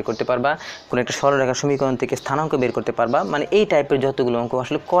তোমরা বের করতে পারবা, কোনো একটা সরলরেখা সমীকরণ থেকে স্থানাঙ্ক বের করতে পারবা, মানে এই টাইপের যতগুলো অঙ্ক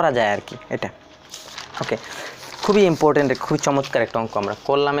আসলে করা যায় আর কি, এটা ওকে। খুবই ইম্পর্টেন্ট, খুবই চমৎকার একটা অঙ্ক আমরা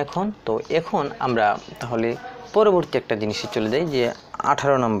করলাম এখন। তো এখন আমরা তাহলে পরবর্তী একটা জিনিসে চলে যাই, যে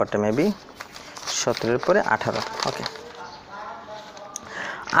 18 নম্বরটা, মেবি 17-এর পরে 18, ওকে।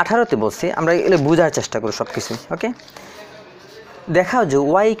 18তে বলছি আমরা এগুলো বোঝার চেষ্টা করি সব কিছু, ওকে। দেখাও যে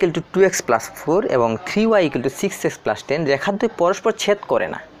y = 2x + 4 এবং 3y = 6x + 10 রেখার দুই পরস্পর ছেদ করে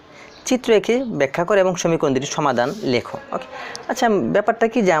না, চিত্র এঁকে ব্যাখ্যা করে এবং সমীকরণ দুটির সমাধান লেখো, ওকে। আচ্ছা, ব্যাপারটা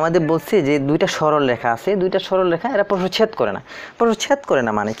কি যে আমাদের বলছে যে দুইটা সরল রেখা আছে, দুইটা সরল রেখা এরা পরস্পর ছেদ করে না, পরস্পর ছেদ করে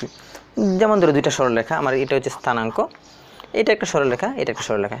না মানে কি, যেমন ধরো দুইটা সরল রেখা, আমার এটা হচ্ছে স্থানাঙ্ক, এটা একটা সরল রেখা, এটা একটা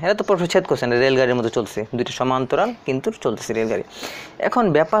সরল রেখা, এরা তো পরস্পর ছেদ করছে না, রেলগাড়ির মতো চলছে, দুইটা সমান্তরাল কিন্তু চলতেছে রেলগাড়ি। এখন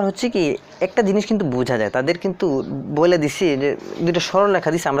ব্যাপার হচ্ছে কি, একটা জিনিস কিন্তু বোঝা যায়, তাদের কিন্তু বলে দিছি যে দুইটা সরল রেখা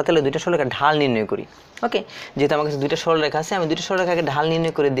দিচ্ছে, আমরা তাহলে দুইটা সরল রেখা ঢাল নির্ণয় করি, ওকে। যেহেতু আমার কাছে দুইটা সরল রেখা আছে, আমি দুইটা সরল রেখাকে ঢাল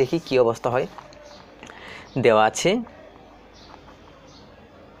নির্ণয় করে দেখি কি অবস্থা হয়। দেওয়া আছে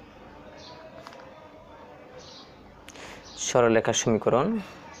সরলরেখার সমীকরণ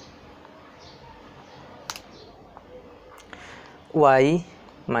y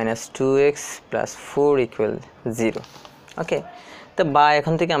 - 2x + 4 = 0, ওকে। তো বা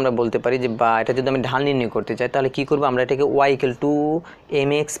এখন থেকে আমরা বলতে পারি যে বা এটা যদি আমি ঢাল নির্ণয় করতে চাই তাহলে কি করব, আমরা এটাকে y =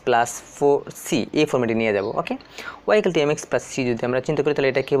 mx + 4c এই ফরম্যাটে নিয়ে যাব, ওকে। y = mx + c যদি আমরা চিন্তা করি তাহলে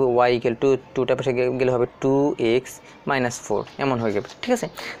এটা কি হবে, y = 2টা পাশে গেলে হবে 2x - 4, এমন হয়ে যাবে, ঠিক আছে।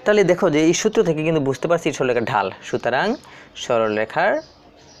 তাহলে দেখো যে এই সূত্র থেকে কিন্তু বুঝতে পারছি সরলরেখার ঢাল, সুতরাং সরলরেখার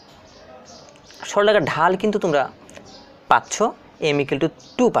ঢাল কিন্তু তোমরা পাচ্ছ, m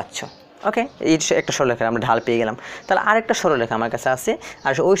 = 2 পাচ্ছ, ওকে। এই একটা সরলরেখা আমরা ঢাল পেয়ে গেলাম। তাহলে আরেকটা সরলরেখা আমার কাছে আছে,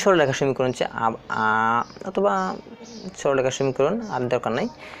 আর ওই সরলরেখার সমীকরণ হচ্ছে অথবা সরলরেখার সমীকরণ আর দরকার নাই,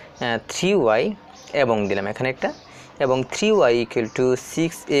 3y এবং দিলাম এখানে একটা, এবং 3y =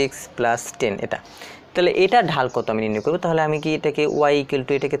 6x + 10, এটা। তাহলে এটা ঢাল কত আমি নির্ণয় করবো, তাহলে আমি কি এটাকে y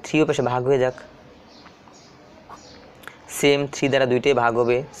 = এটাকে 3 পাশে ভাগ হয়ে যাক, সেম 3 দ্বারা দুইটাই ভাগ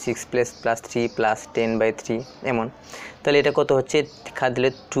হবে, 6 + 3 + 10/3, এমন। তাহলে এটা কত হচ্ছে, দিলে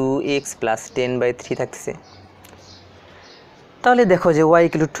 2x + 10/3 থাকতেছে, তাহলে দেখো যে y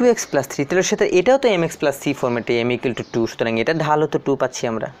equal to 2x plus 3, তাহলে সেটা এটাও তো mx প্লাস c ফর্মেটে, m ইকুয়াল টু 2, সুতরাং এটা ঢালও তো 2 পাচ্ছি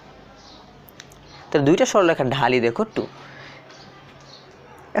আমরা। তাহলে দুইটা সরলরেখার ঢালই দেখো 2।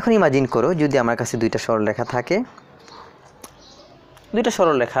 এখন ইমাজিন করো যদি আমার কাছে দুইটা সরলরেখা থাকে, দুইটা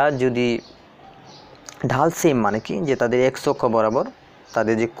সরলরেখা যদি ঢাল সেম, মানে কি যে তাদের x অক্ষ বরাবর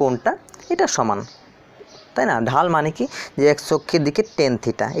তাদের যে কোণটা এটা সমান, তাই না? ঢাল মানে কি যে x অক্ষের দিকে tan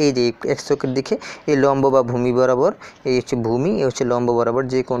থিটা, এই যে x অক্ষের দিকে এই লম্ব বা ভূমি বরাবর, এই হচ্ছে ভূমি, এই হচ্ছে লম্ব বরাবর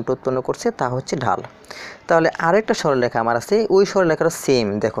যে কোণটা উৎপন্ন করছে তা হচ্ছে ঢাল। তাহলে আরেকটা সরলরেখা আমার আছে, ওই সরলরেখাটা সেম,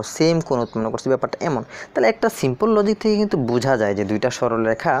 দেখো সেম কোণ উৎপন্ন করছে, ব্যাপারটা এমন। তাহলে একটা সিম্পল লজিক থেকে কিন্তু বোঝা যায় যে দুইটা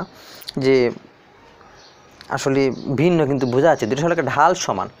সরলরেখা যে আসলে ভিন্ন কিন্তু বোঝা যাচ্ছে দুইটা সরলরেখার ঢাল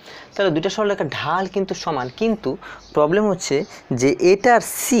সমান। তাহলে দুইটা সরলরেখার ঢাল কিন্তু সমান, কিন্তু প্রবলেম হচ্ছে যে এটার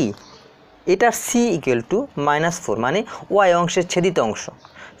সি ইকুয়াল টু -4, মানে ওয়াই অংশের ছেদিত অংশ।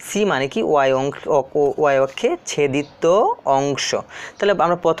 সি মানে কি ওয়াই অক্ষে ছেদিত অংশ। তাহলে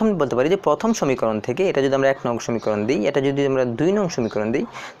আমরা প্রথম বলতে পারি যে প্রথম সমীকরণ থেকে এটা যদি আমরা 1 নং সমীকরণ দিই, এটা যদি আমরা 2 নং সমীকরণ দিই,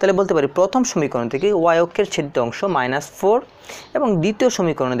 তাহলে বলতে পারি প্রথম সমীকরণ থেকে ওয়াই অক্ষের ছেদিত অংশ -4 এবং দ্বিতীয়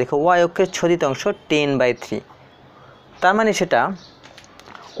সমীকরণে দেখো ওয়াই অক্ষের ছেদিত অংশ 10/3। তার মানে সেটা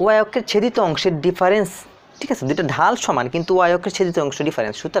ওয়াই অক্ষের ছেদিত অংশের ডিফারেন্স, ঠিক আছে? দুইটা ঢাল সমান কিন্তু ওয়াই অক্ষের ছেদিত অংশ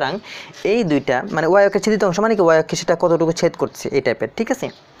ডিফারেন্স। সুতরাং এই দুইটা মানে ওয়াই অক্ষের ছেদিত অংশ মানে কি ওয়াই অক্ষে সেটা কতটুকু ছেদ করছে এই টাইপের, ঠিক আছে?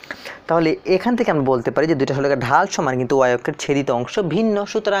 তাহলে এখান থেকে আমরা বলতে পারি যে দুইটা সরলরেখার ঢাল সমান কিন্তু ওয়াই অক্ষের ছেদিত অংশ ভিন্ন।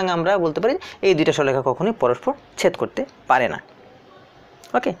 সুতরাং আমরা বলতে পারি এই দুইটা সরলরেখা কখনোই পরস্পর ছেদ করতে পারে না।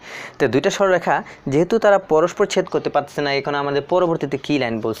 ওকে, তো দুইটা সরলরেখা যেহেতু তারা পরস্পর ছেদ করতে পারছে না, এখন আমাদের পরবর্তীতে কী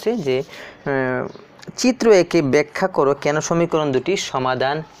লাইন বলছে যে চিত্র একে ব্যাখ্যা করো কেন সমীকরণ দুটি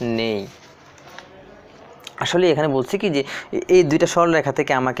সমাধান নেই। আসলে এখানে বলছি কি যে এই দুইটা সরলরেখা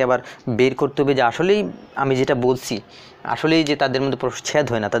থেকে আমাকে আবার বের করতে হবে যে আসলেই আমি যেটা বলছি আসলেই যে তাদের মধ্যে ছেদ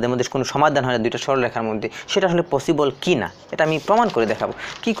হয় না, তাদের মধ্যে কোনো সমাধান হয় না দুইটা সরলরেখার মধ্যে, সেটা আসলে পসিবল কি না এটা আমি প্রমাণ করে দেখাবো।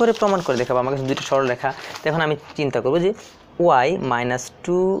 কি করে প্রমাণ করে দেখাবো? আমার কাছে দুইটা সরলরেখা, এখন আমি চিন্তা করবো যে y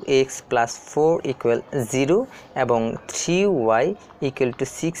 -2x + 4 = 0 এবং 3y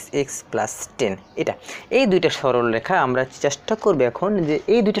 = 6x + 10, এটা এই দুইটা সরলরেখা আমরা চেষ্টা করবো এখন যে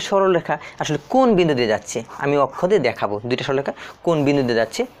এই দুইটা সরলরেখা আসলে কোন বিন্দু দিয়ে যাচ্ছে, আমি অক্ষ দিয়ে দেখাবো দুইটা সরলরেখা কোন বিন্দু দিয়ে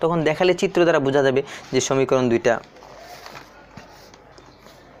যাচ্ছে। তখন দেখালে চিত্র দ্বারা বোঝা যাবে যে সমীকরণ দুইটা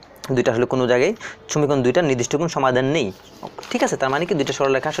আসলে কোনো জায়গায় সমীকরণ দুইটা নির্দিষ্ট কোনো সমাধান নেই, ঠিক আছে? তার মানে কি দুইটা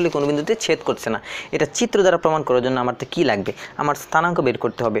সরলরেখা আসলে কোনো বিন্দুতে ছেদ করছে না। এটা চিত্র দ্বারা প্রমাণ করার জন্য আমার তো কী লাগবে, আমার স্থানাঙ্ক বের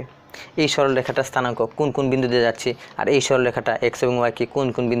করতে হবে। এই সরলরেখাটার স্থানাঙ্ক কোন কোন বিন্দুতে যাচ্ছে, আর এই সরলরেখাটা এক্স এবং ওয়াইকে কোন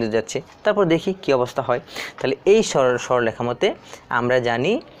কোন বিন্দুতে যাচ্ছে, তারপর দেখি কি অবস্থা হয়। তাহলে এই সরলরেখা মতে আমরা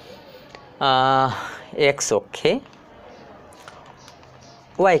জানি এক্স অক্ষে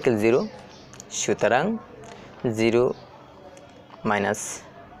ওয়াই = 0, সুতরাং 0 -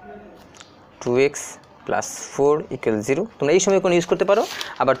 2x + 4 = 0। তোমরা এই সমীকরণ ইউজ করতে পারো,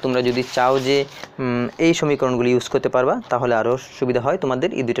 আবার তোমরা যদি চাও যে এই সমীকরণগুলি ইউজ করতে পারবা তাহলে আরও সুবিধা হয় তোমাদের,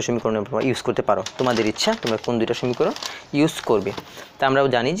 এই দুইটা সমীকরণ ইউজ করতে পারো, তোমাদের ইচ্ছা তোমরা কোন দুইটা সমীকরণ ইউজ করবে। তা আমরাও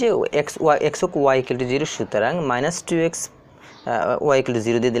জানি যে এক্স অক্ষ ওয়াই = 0, সুতরাং -2x ওয়াই =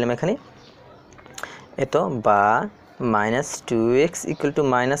 0 দিয়ে দিলাম এখানে, এত বা -2x =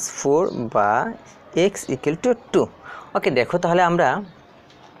 -4 বা x = 2। ওকে, দেখো তাহলে আমরা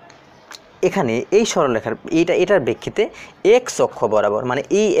এখানে এই সরলরেখার এটার প্রেক্ষিতে এক্স অক্ষ বরাবর, মানে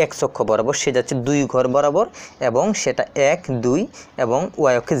এই এক্স অক্ষ বরাবর সে যাচ্ছে 2 ঘর বরাবর এবং সেটা 1 2 এবং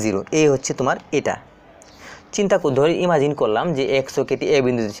ওয়াই অক্ষে 0, এই হচ্ছে তোমার এটা। চিন্তা ধরে ইমাজিন করলাম যে এক্স অক্ষেটি এ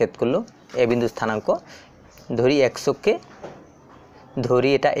বিন্দুতে ছেদ করলো, এ বিন্দু স্থানাঙ্ক ধরি এক্স অক্ষে, ধরি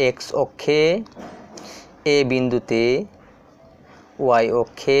এটা এক্স অক্ষে এ বিন্দুতে, ওয়াই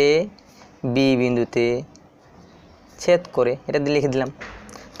অক্ষে বি বিন্দুতে ছেদ করে, এটা দিয়ে লিখে দিলাম।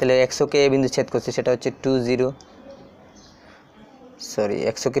 তাহলে এক্স অক্ষে এ বিন্দু ছেদ করছে, সেটা হচ্ছে 2 0, সরি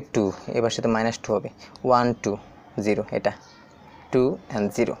এক্স অক্ষে 2, এবার সেটা -2 হবে, 1 2 0, এটা 2 and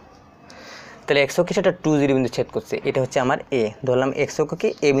 0। তাহলে এক্স অক্ষে সেটা 2 0 বিন্দু ছেদ করছে, এটা হচ্ছে আমার এ। ধরলাম এক্স অক্ষকে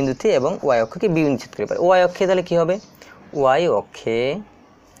এ বিন্দুতে এবং ওয়াই অক্ষকে বি বিন্দু ছেদ করে পারে। ওয়াই অক্ষে তাহলে কী হবে, ওয়াই অক্ষে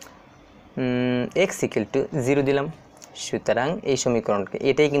x = 0 দিলাম, সুতরাং এই সমীকরণকে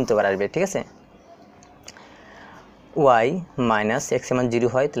এটাই কিন্তু আবার আসবে, ঠিক আছে? y - x এর মান 0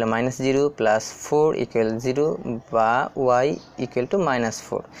 হয়, তাহলে -0 + 4 = 0 বা y =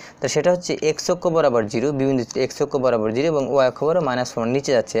 -4। তো সেটা হচ্ছে x অক্ষ বরাবর 0, বিন্দু x অক্ষ বরাবর 0 এবং y অক্ষ বরাবর -4,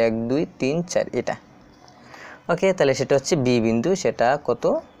 নিচে যাচ্ছে 1 2 3 4, এটা। ওকে, তাহলে সেটা হচ্ছে বি বিন্দু, সেটা কত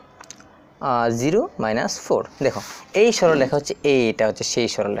 0 - 4। দেখো এই সরলরেখা হচ্ছে এটা হচ্ছে সেই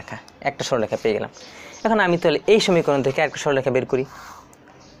সরলরেখা, একটা সরলরেখা পেয়ে গেলাম। এখন আমি তাহলে এই সমীকরণ থেকে একটা সরলরেখা বের করি।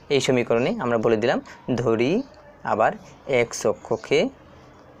 এই সমীকরণে আমরা বলে দিলাম, ধরি আবার এক্স অক্ষকে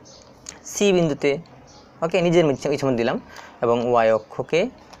সি বিন্দুতে ওকে, নিজের ইচ্ছে মতো দিলাম, এবং ওয়াই অক্ষকে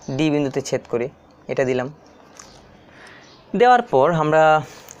ডি বিন্দুতে ছেদ করে এটা দিলাম। দেওয়ার পর আমরা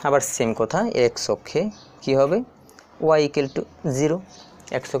আবার সেম কথা, এক্স অক্ষে কী হবে, ওয়াই ইকুয়াল টু 0।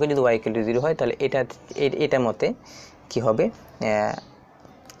 এক্স অক্ষে যদি ওয়াই ইকুয়াল টু 0 হয় তাহলে এটা মতে কী হবে,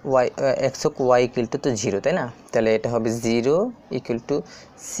 ওয়াই এক্স অক্ষ ওয়াই ইকুয়াল টু তো 0, তাই না? তাহলে এটা হবে 0 ইকুয়াল টু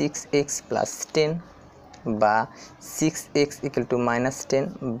 6x প্লাস 10, বা 6x ইকুয়াল টু মাইনাস 10,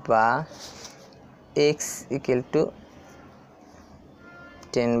 বা x ইকুয়াল টু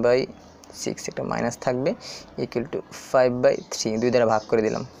 10/6, একটা মাইনাস থাকবে, ইকুয়াল টু 5/3, 2 দ্বারা ভাগ করে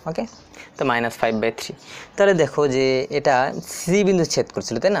দিলাম। ওকে, তো -5/3। তাহলে দেখো যে এটা সি বিন্দু ছেদ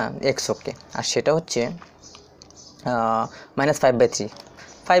করছিল, তাই না, এক্স অক্ষে, আর সেটা হচ্ছে -5/3।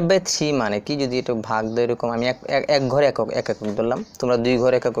 5/3 মানে কি, যদি এটা ভাগ দেয় এরকম, আমি এক ঘরে একক ধরলাম, তোমরা 2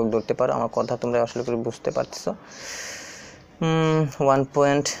 ঘরে একক ধরতে পারো, আমার কথা তোমরা আসলে করে বুঝতে পারছো।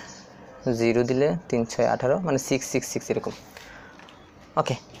 1.0 দিলে 3 6 18, মানে 666 এরকম।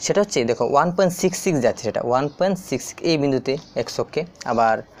 ওকে, সেটা হচ্ছে দেখো 1.66 যাচ্ছে, সেটা 1.6 এই বিন্দুতে এক্স অক্ষে,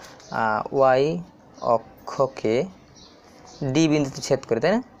 আবার ওয়াই অক্ষকে ডি বিন্দুতে ছেদ করে,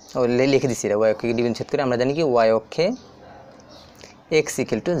 তাই না? লিখে দিচ্ছি এটা, ওয়াই অক্ষকে ডি বিন্দু ছেদ করে, আমরা জানি কি ওয়াই অক্ষে এক্স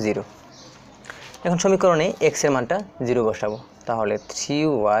ইকুয়াল টু 0। এখন সমীকরণে এক্স এর মানটা 0 বসাবো, তাহলে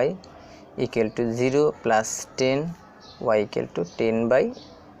 3y equal to 0 plus 10 y equal to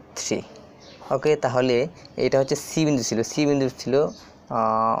 10/3। ওকে, তাহলে এটা হচ্ছে সি বিন্দু ছিল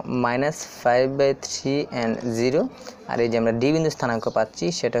 -5/3 and 0, আর এই যে আমরা ডি বিন্দু স্থানাঙ্ক পাচ্ছি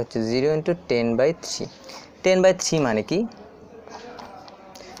সেটা হচ্ছে 0 × 10/3। 10/3 মানে কি,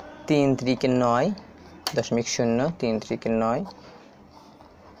 3 3 9, 0.0, 3 3 9,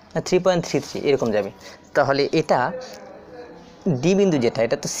 3.33 এরকম যাবে। তাহলে এটা ডি বিন্দু যেটা,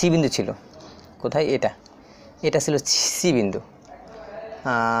 এটা তো সি বিন্দু ছিল, কোথায়, এটা ছিল সি বিন্দু,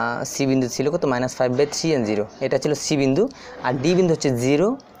 ছিল কত, -5/3 and 0, এটা ছিল সি বিন্দু, আর ডি বিন্দু হচ্ছে 0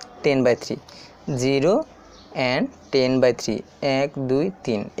 10/3, 0 and 10/3, 1 2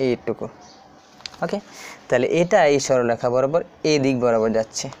 3 এইটুকু। ওকে, তাহলে এটা এই সরলরেখা বরাবর এই দিক বরাবর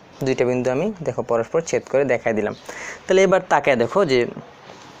যাচ্ছে, দুইটা বিন্দু আমি দেখো পরস্পর ছেদ করে দেখাই দিলাম। তাহলে এবার তাকায় দেখো যে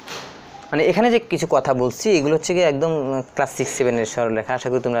মানে এখানে যে কিছু কথা বলছি এগুলো হচ্ছে কি একদম ক্লাস 6 7 এর সরলরেখা, আশা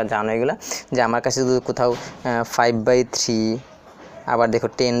করি তোমরা জানো এগুলো, যে আমার কাছে যদি কোথাও 5/3, আবার দেখো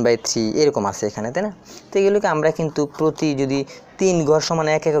 10/3 এরকম আছে এখানে, তাই না? তো এগুলোকে আমরা কিন্তু প্রতি যদি 3 ঘর সমান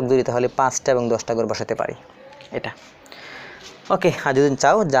এক একক ধরি তাহলে 5টা এবং 10টা ঘর বসাতে পারি এটা। ওকে, আর যদি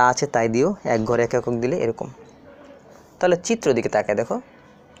চাও যা আছে তাই দিও, এক ঘর এক একক দিলে এরকম। তাহলে চিত্র দিকে তাকায় দেখো,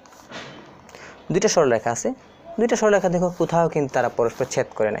 দুইটা সরলরেখা আছে, দুইটা সরলরেখা দেখো কোথাও কিন্তু তারা পরস্পর ছেদ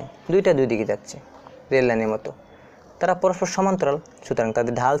করে নাই, দুইটা দুই দিকে যাচ্ছে রেল লাইনের মতো, তারা পরস্পর সমান্তরাল, সুতরাং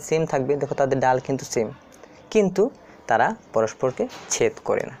তাদের ঢাল সেম থাকবে। দেখো তাদের ঢাল কিন্তু সেম, কিন্তু তারা পরস্পরকে ছেদ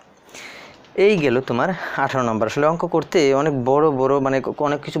করে না। এই গেল তোমার 18 নম্বর। আসলে অঙ্ক করতে অনেক বড় বড় মানে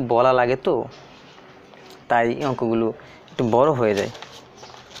অনেক কিছু বলা লাগে, তো তাই অঙ্কগুলো একটু বড় হয়ে যায়।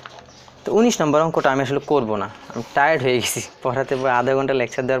 তো 19 নম্বর অঙ্কটা আমি আসলে করবো না, আমি টায়ার্ড হয়ে গেছি পড়াতে, আধা ঘন্টা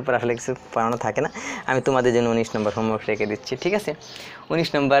লেকচার দেওয়ার পর আসলে কিছু পড়ানো থাকে না। আমি তোমাদের জন্য 19 নম্বর হোমওয়ার্ক রেখে দিচ্ছি, ঠিক আছে? 19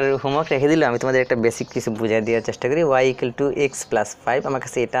 নম্বর হোমওয়ার্ক রেখে দিলে আমি তোমাদের একটা বেসিক কিছু বুঝিয়ে দেওয়ার চেষ্টা করি। y = x + 5 আমার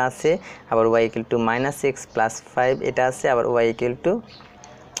কাছে এটা আছে, আবার y = -x + 5 এটা আছে, আবার y =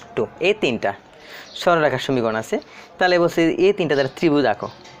 2, এই তিনটা সরলরেখার সমীকরণ আছে। তাহলে বলছে এই তিনটা দ্বারা ত্রিভুজ আঁকো।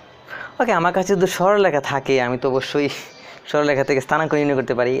 ওকে, আমার কাছে যদি সরলরেখা থাকে আমি তো অবশ্যই সরলরেখা থেকে স্থানাঙ্ক নির্ণয়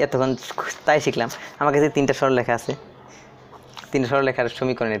করতে পারি, এতক্ষণ তাই শিখলাম। আমার কাছে 3টা সরলরেখা আছে, 3টা সরলরেখার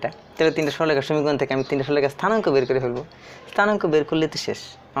সমীকরণ এটা। তাহলে 3টা সরলরেখার সমীকরণ থেকে আমি 3টা সরলরেখার স্থানাঙ্ক বের করে ফেলবো। স্থানাঙ্ক বের করলে তো শেষ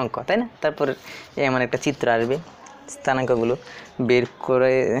অঙ্ক, তাই না? তারপর এমন একটা চিত্র আসবে, স্থানাঙ্কগুলো বের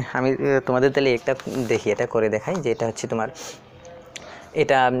করে আমি তোমাদের তাহলে একটা দেখি, এটা করে দেখাই যে এটা হচ্ছে তোমার,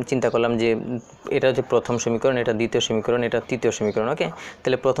 এটা চিন্তা করলাম যে এটা হচ্ছে প্রথম সমীকরণ, এটা দ্বিতীয় সমীকরণ, এটা তৃতীয় সমীকরণ। ওকে,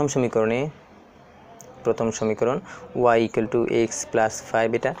 তাহলে প্রথম সমীকরণ y = x + 5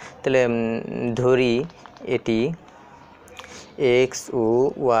 এটা, তাহলে ধরি এটি x O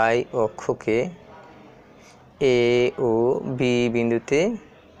y অক্ষকে a O b বিন্দুতে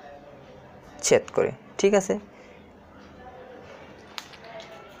ছেদ করে, ঠিক আছে?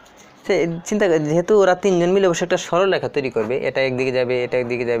 চিন্তা করি যেহেতু ওরা তিনজন মিলে অবশ্যই একটা সরলরেখা তৈরি করবে, এটা একদিকে যাবে, এটা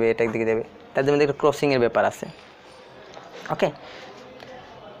একদিকে যাবে, এটা একদিকে যাবে, তাদের মধ্যে একটা ক্রসিংয়ের ব্যাপার আছে। ওকে,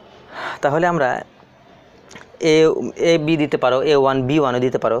 তাহলে আমরা এ বি দিতে পারো, A1 B1ও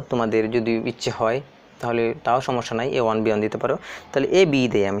দিতে পারো, তোমাদের যদি ইচ্ছে হয় তাহলে তাও সমস্যা নাই, A1 B1 দিতে পারো। তাহলে এ বি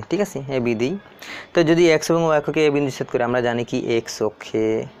দেই আমি, ঠিক আছে? এ বি দিই। তো যদি x এবং y অক্ষকে a বিন্দু ছেদ করে, আমরা জানি কি x অক্ষে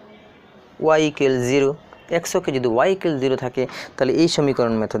y = 0, x অক্ষে যদি y = 0 থাকে তাহলে এই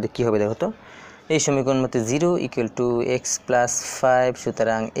সমীকরণ মেথডে কী হবে দেখো তো, এই সমীকরণ মতে 0 = x + 5,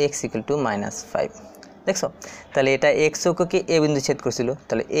 সুতরাং x = -5। দেখছো, তাহলে এটা এক্স অক্ষকে এ বিন্দু ছেদ করছিল,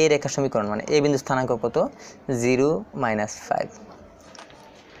 তাহলে এ রেখা সমীকরণ মানে এ বিন্দু স্থানাঙ্ক কত 0 -5।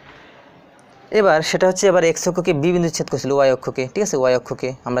 এবার সেটা হচ্ছে এবার এক্স অক্ষকে বি বিন্দু ছেদ করছিল ওয়াই অক্ষকে, ঠিক আছে, ওয়াই অক্ষকে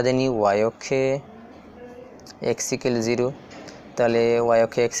আমরা জানি ওয়াই অক্ষে এক্স ইকুয়াল 0, তাহলে ওয়াই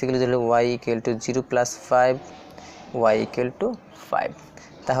অক্ষে x equal 0 Y equal to 0 + 5 Y equal to 5।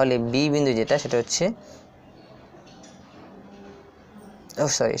 তাহলে বি বিন্দু যেটা সেটা হচ্ছে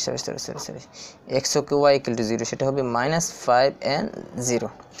সরি এক্স অক্ষে ওয়াই ইকুয়াল টু 0 সেটা হবে -5 and 0,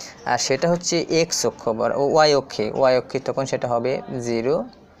 আর সেটা হচ্ছে এক্স অক্ষ বা ওয়াই অক্ষে তখন সেটা হবে 0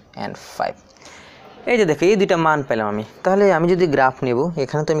 and 5। এই যে দেখো এই দুইটা মান পেলাম আমি। তাহলে আমি যদি গ্রাফ নেব,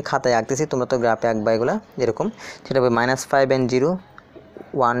 এখানে তো আমি খাতায় আঁকতেছি, তোমরা তো গ্রাফে আঁকবা এগুলা এরকম, সেটা হবে -5 and 0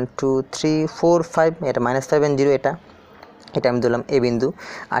 1 2 3 4 5, এটা -5 and 0 এটা আমি ধরলাম এ বিন্দু,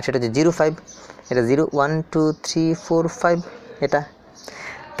 আর সেটা হচ্ছে 0 5, এটা 0 1 2 3 4 5 এটা।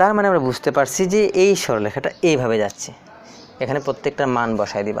 তার মানে আমরা বুঝতে পারছি যে এই সরলরেখাটা এইভাবে যাচ্ছে, এখানে প্রত্যেকটা মান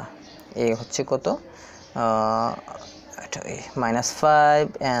বসায় দিবা। এই হচ্ছে কত এটা -5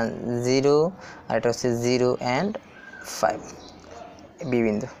 and 0, আর এটা হচ্ছে 0 and 5 বি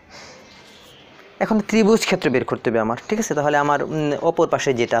বিন্দু। এখন ত্রিভুজ ক্ষেত্র বের করতে হবে আমার, ঠিক আছে। তাহলে আমার অপর পাশে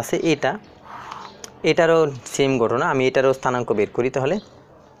যেটা আছে এটারও সেম ঘটনা, আমি এটারও স্থানাঙ্ক বের করি। তাহলে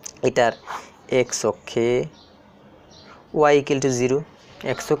এটার এক্স অক্ষে ওয়াই ইকুয়াল টু 0,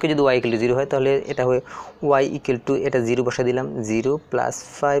 এক্স অক্ষে যদি ওয়াই ইকুয়াল টু 0 হয় তাহলে এটা হয় ওয়াই ইকুয়াল টু এটা 0 বসা দিলাম 0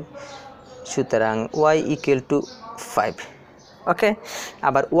 + 5, সুতরাং ওয়াই ইকুয়াল টু 5। ওকে,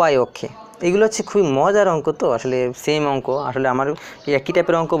 আবার ওয়াই অক্ষে এগুলো হচ্ছে খুবই মজার অঙ্ক, তো আসলে সেম অঙ্ক, আসলে আমার একই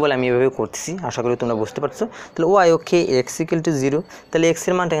টাইপের অঙ্ক বলে আমি এভাবে করতেছি, আশা করি তোমরা বুঝতে পারছো। তাহলে ওয়াই অক্ষে এক্স ইকুয়াল টু 0, তাহলে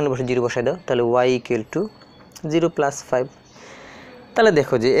এক্সের মানটা এখানে বসে 0 বসাই দাও, তাহলে ওয়াই ইকুয়াল টু 0 + 5। তাহলে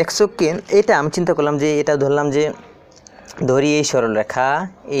দেখো যে এক্স অক্ষে এটা আমি চিন্তা করলাম যে এটা ধরলাম যে ধরি এই সরলরেখা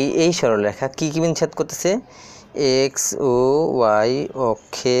এই সরলরেখা কী বিন্দু ছেদ করতেছে, এক্স ও ওয়াই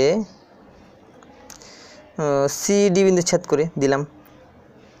অক্ষে সি ডি বিন্দু ছেদ করে দিলাম,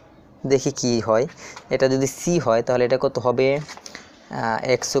 দেখি কি হয়। এটা যদি সি হয় তাহলে এটা কত হবে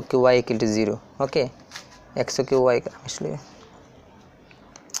এক্স অক্ষে Y equal to 0। Okay, x অক্ষে ওয়াই, আসলে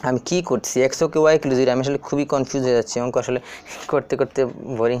আমি কি করছি এক্স অক্ষে ওয়াই ইকুয়াল টু 0, আমি আসলে খুবই কনফিউজ হয়ে যাচ্ছি, অঙ্ক আসলে করতে করতে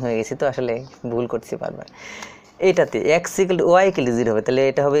বোরিং হয়ে গেছি, তো আসলে ভুল করছি বারবার। এইটাতে x equal to Y equal to 0 হবে, তাহলে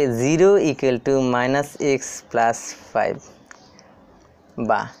এটা হবে 0 ইকুয়াল টু -x + 5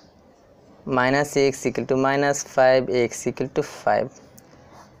 বা -x equal to -5x equal to 5,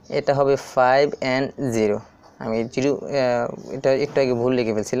 এটা হবে 5 and 0। আমি 0 এটা একটু আগে ভুল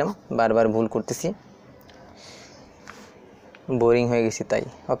লিখে ফেলছিলাম, বারবার ভুল করতেছি, বোরিং হয়ে গেছি তাই।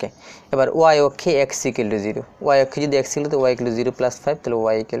 ওকে, এবার ওয়াই অক্ষে এক্স ইকুয়াল টু 0, ওয়াই অক্ষে যদি এক্স ছিল তো ওয়াই ইকুয়াল টু 0 + 5, তাহলে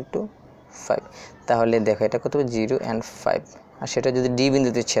ওয়াই ইকুয়াল টু 5। তাহলে দেখো এটা কত হবে 0 and 5, আর সেটা যদি ডি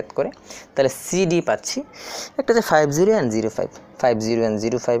বিন্দুতে ছেদ করে তাহলে সি ডি পাচ্ছি, একটা হচ্ছে 50 and 05, 50 and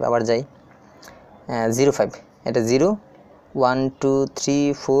 05, আবার যাই 05, এটা 0 1 2 3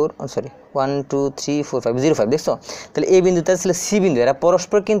 4 সরি 1 2 3 4 5 05, দেখছো। তাহলে এই বিন্দুটা ছিল সি বিন্দু, এরা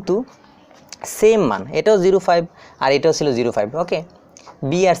পরস্পর কিন্তু সেম মান, এটাও 05 আর এটাও ছিল 05। ওকে,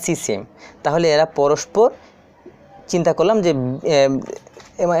 বি আর সি সেম, তাহলে এরা পরস্পর চিন্তা করলাম যে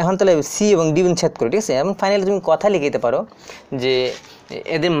এখন তাহলে সি এবং ডি বিন্দু ছেদ করে, ঠিক আছে। এবং ফাইনালি তুমি কথা লিখে দিতে পারো যে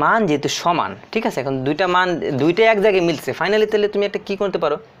এদের মান যেহেতু সমান, ঠিক আছে, এখন দুইটা মান দুইটাই এক জায়গায় মিলছে, ফাইনালি তাহলে তুমি একটা কী করতে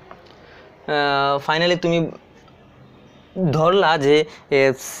পারো, ফাইনালি তুমি ধরলা যে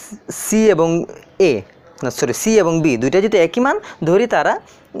সি এবং এ সরি সি এবং বি দুইটা যদি একই মান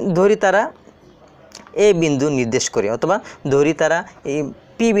ধরি তারা এ বিন্দু নির্দেশ করে, অথবা ধরি তারা এই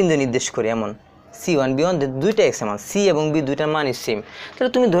পি বিন্দু নির্দেশ করে, এমন C1 B1 দুইটা এক্স মান, সি এবং বি দুইটার মানই সেম, তাহলে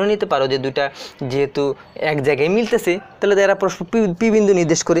তুমি ধরে নিতে পারো যে দুইটা যেহেতু এক জায়গায় মিলতেছে তাহলে এরা পরস্পর পি বিন্দু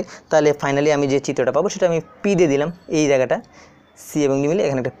নির্দেশ করে। তাহলে ফাইনালি আমি যে চিত্রটা পাবো সেটা আমি পি দিয়ে দিলাম, এই জায়গাটা সি এবং ডি মিলে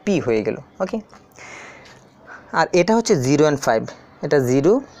এখানে একটা পি হয়ে গেল। ওকে, আর এটা হচ্ছে 0 and 5, এটা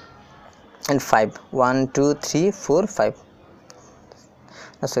 0 and 5 1 2 3 4 5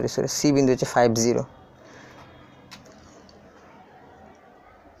 সরি সি বিন্দু হচ্ছে 5 0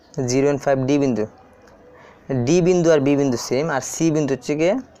 and 5 ডি বিন্দু আর বি বিন্দু সেম, আর সি বিন্দু হচ্ছে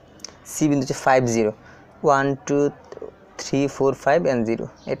 5 0 1 2 3 4 5 and 0,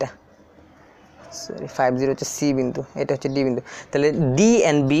 এটা সরি 5 0 হচ্ছে সি বিন্দু, এটা হচ্ছে ডি বিন্দু। তাহলে ডি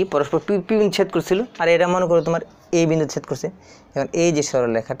অ্যান্ড বি পরস্পর পি বিন্দু ছেদ করছিল, আর এটা মনে করো তোমার এ বিন্দু ছেদ করছে। এখন এই যে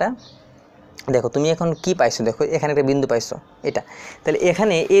সরলরেখাটা দেখো তুমি এখন কি পাইছো, দেখো এখানে একটা বিন্দু পাইছো এটা, তাহলে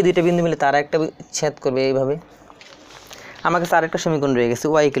এখানে এই দুইটা বিন্দু মিলে তারা একটা ছেদ করবে এইভাবে, আমার কাছে আরেকটা সমীকরণ রয়ে গেছে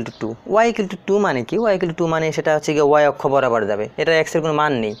Y equal to 2। Y equal to 2 মানে কি? ওয়াই ইকুয়াল টু 2 মানে সেটা হচ্ছে গিয়ে ওয়াই অক্ষ বরাবর যাবে, এটা এক্সের কোনো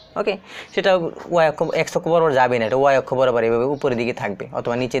মান নেই। ওকে, সেটা ওয়াই অক্ষ এক্স অক্ষ বরাবর যাবে না, এটা ওয়াই অক্ষ বরাবর এভাবে উপরের দিকে থাকবে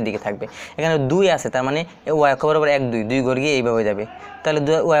অথবা নিচের দিকে থাকবে। এখানে 2 আছে, তার মানে ওয়াই অক্ষ বরাবর 1 2 2 ঘর গিয়ে এইভাবে যাবে, তাহলে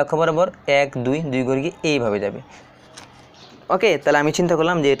ওয়াই অক্ষ বরাবর 1 2 2 ঘর গিয়ে এইভাবে যাবে। ওকে, তাহলে আমি চিন্তা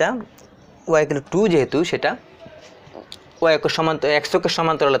করলাম যে এটা ওয়াই ইকুয়াল টু 2 যেহেতু সেটা ওয়াই অক্ষ সমান্তর এক্স অক্ষের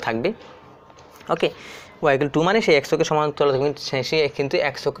সমান্তরালে থাকবে। ওকে, ওয়াই ইকুয়াল টু মানে সে এক্স অক্ষের সমান্তরালে থাকবে, সে কিন্তু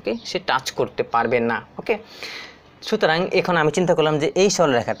এক্স অক্ষকে সে টাচ করতে পারবে না। ওকে, সুতরাং এখন আমি চিন্তা করলাম যে এই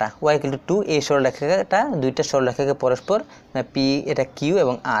সরলরেখাটা ওয়াই ইকুয়াল টু 2, এই সরলরেখাটা দুইটা সরলরেখাকে পরস্পর পি এটা কিউ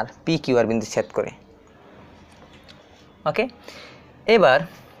এবং আর পি কিউ আর বিন্দু ছেদ করে। ওকে, এবার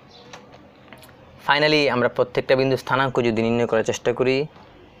ফাইনালি আমরা প্রত্যেকটা বিন্দু স্থানাঙ্ক যদি নির্ণয় করার চেষ্টা করি,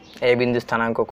 এই বিন্দু স্থানাঙ্ক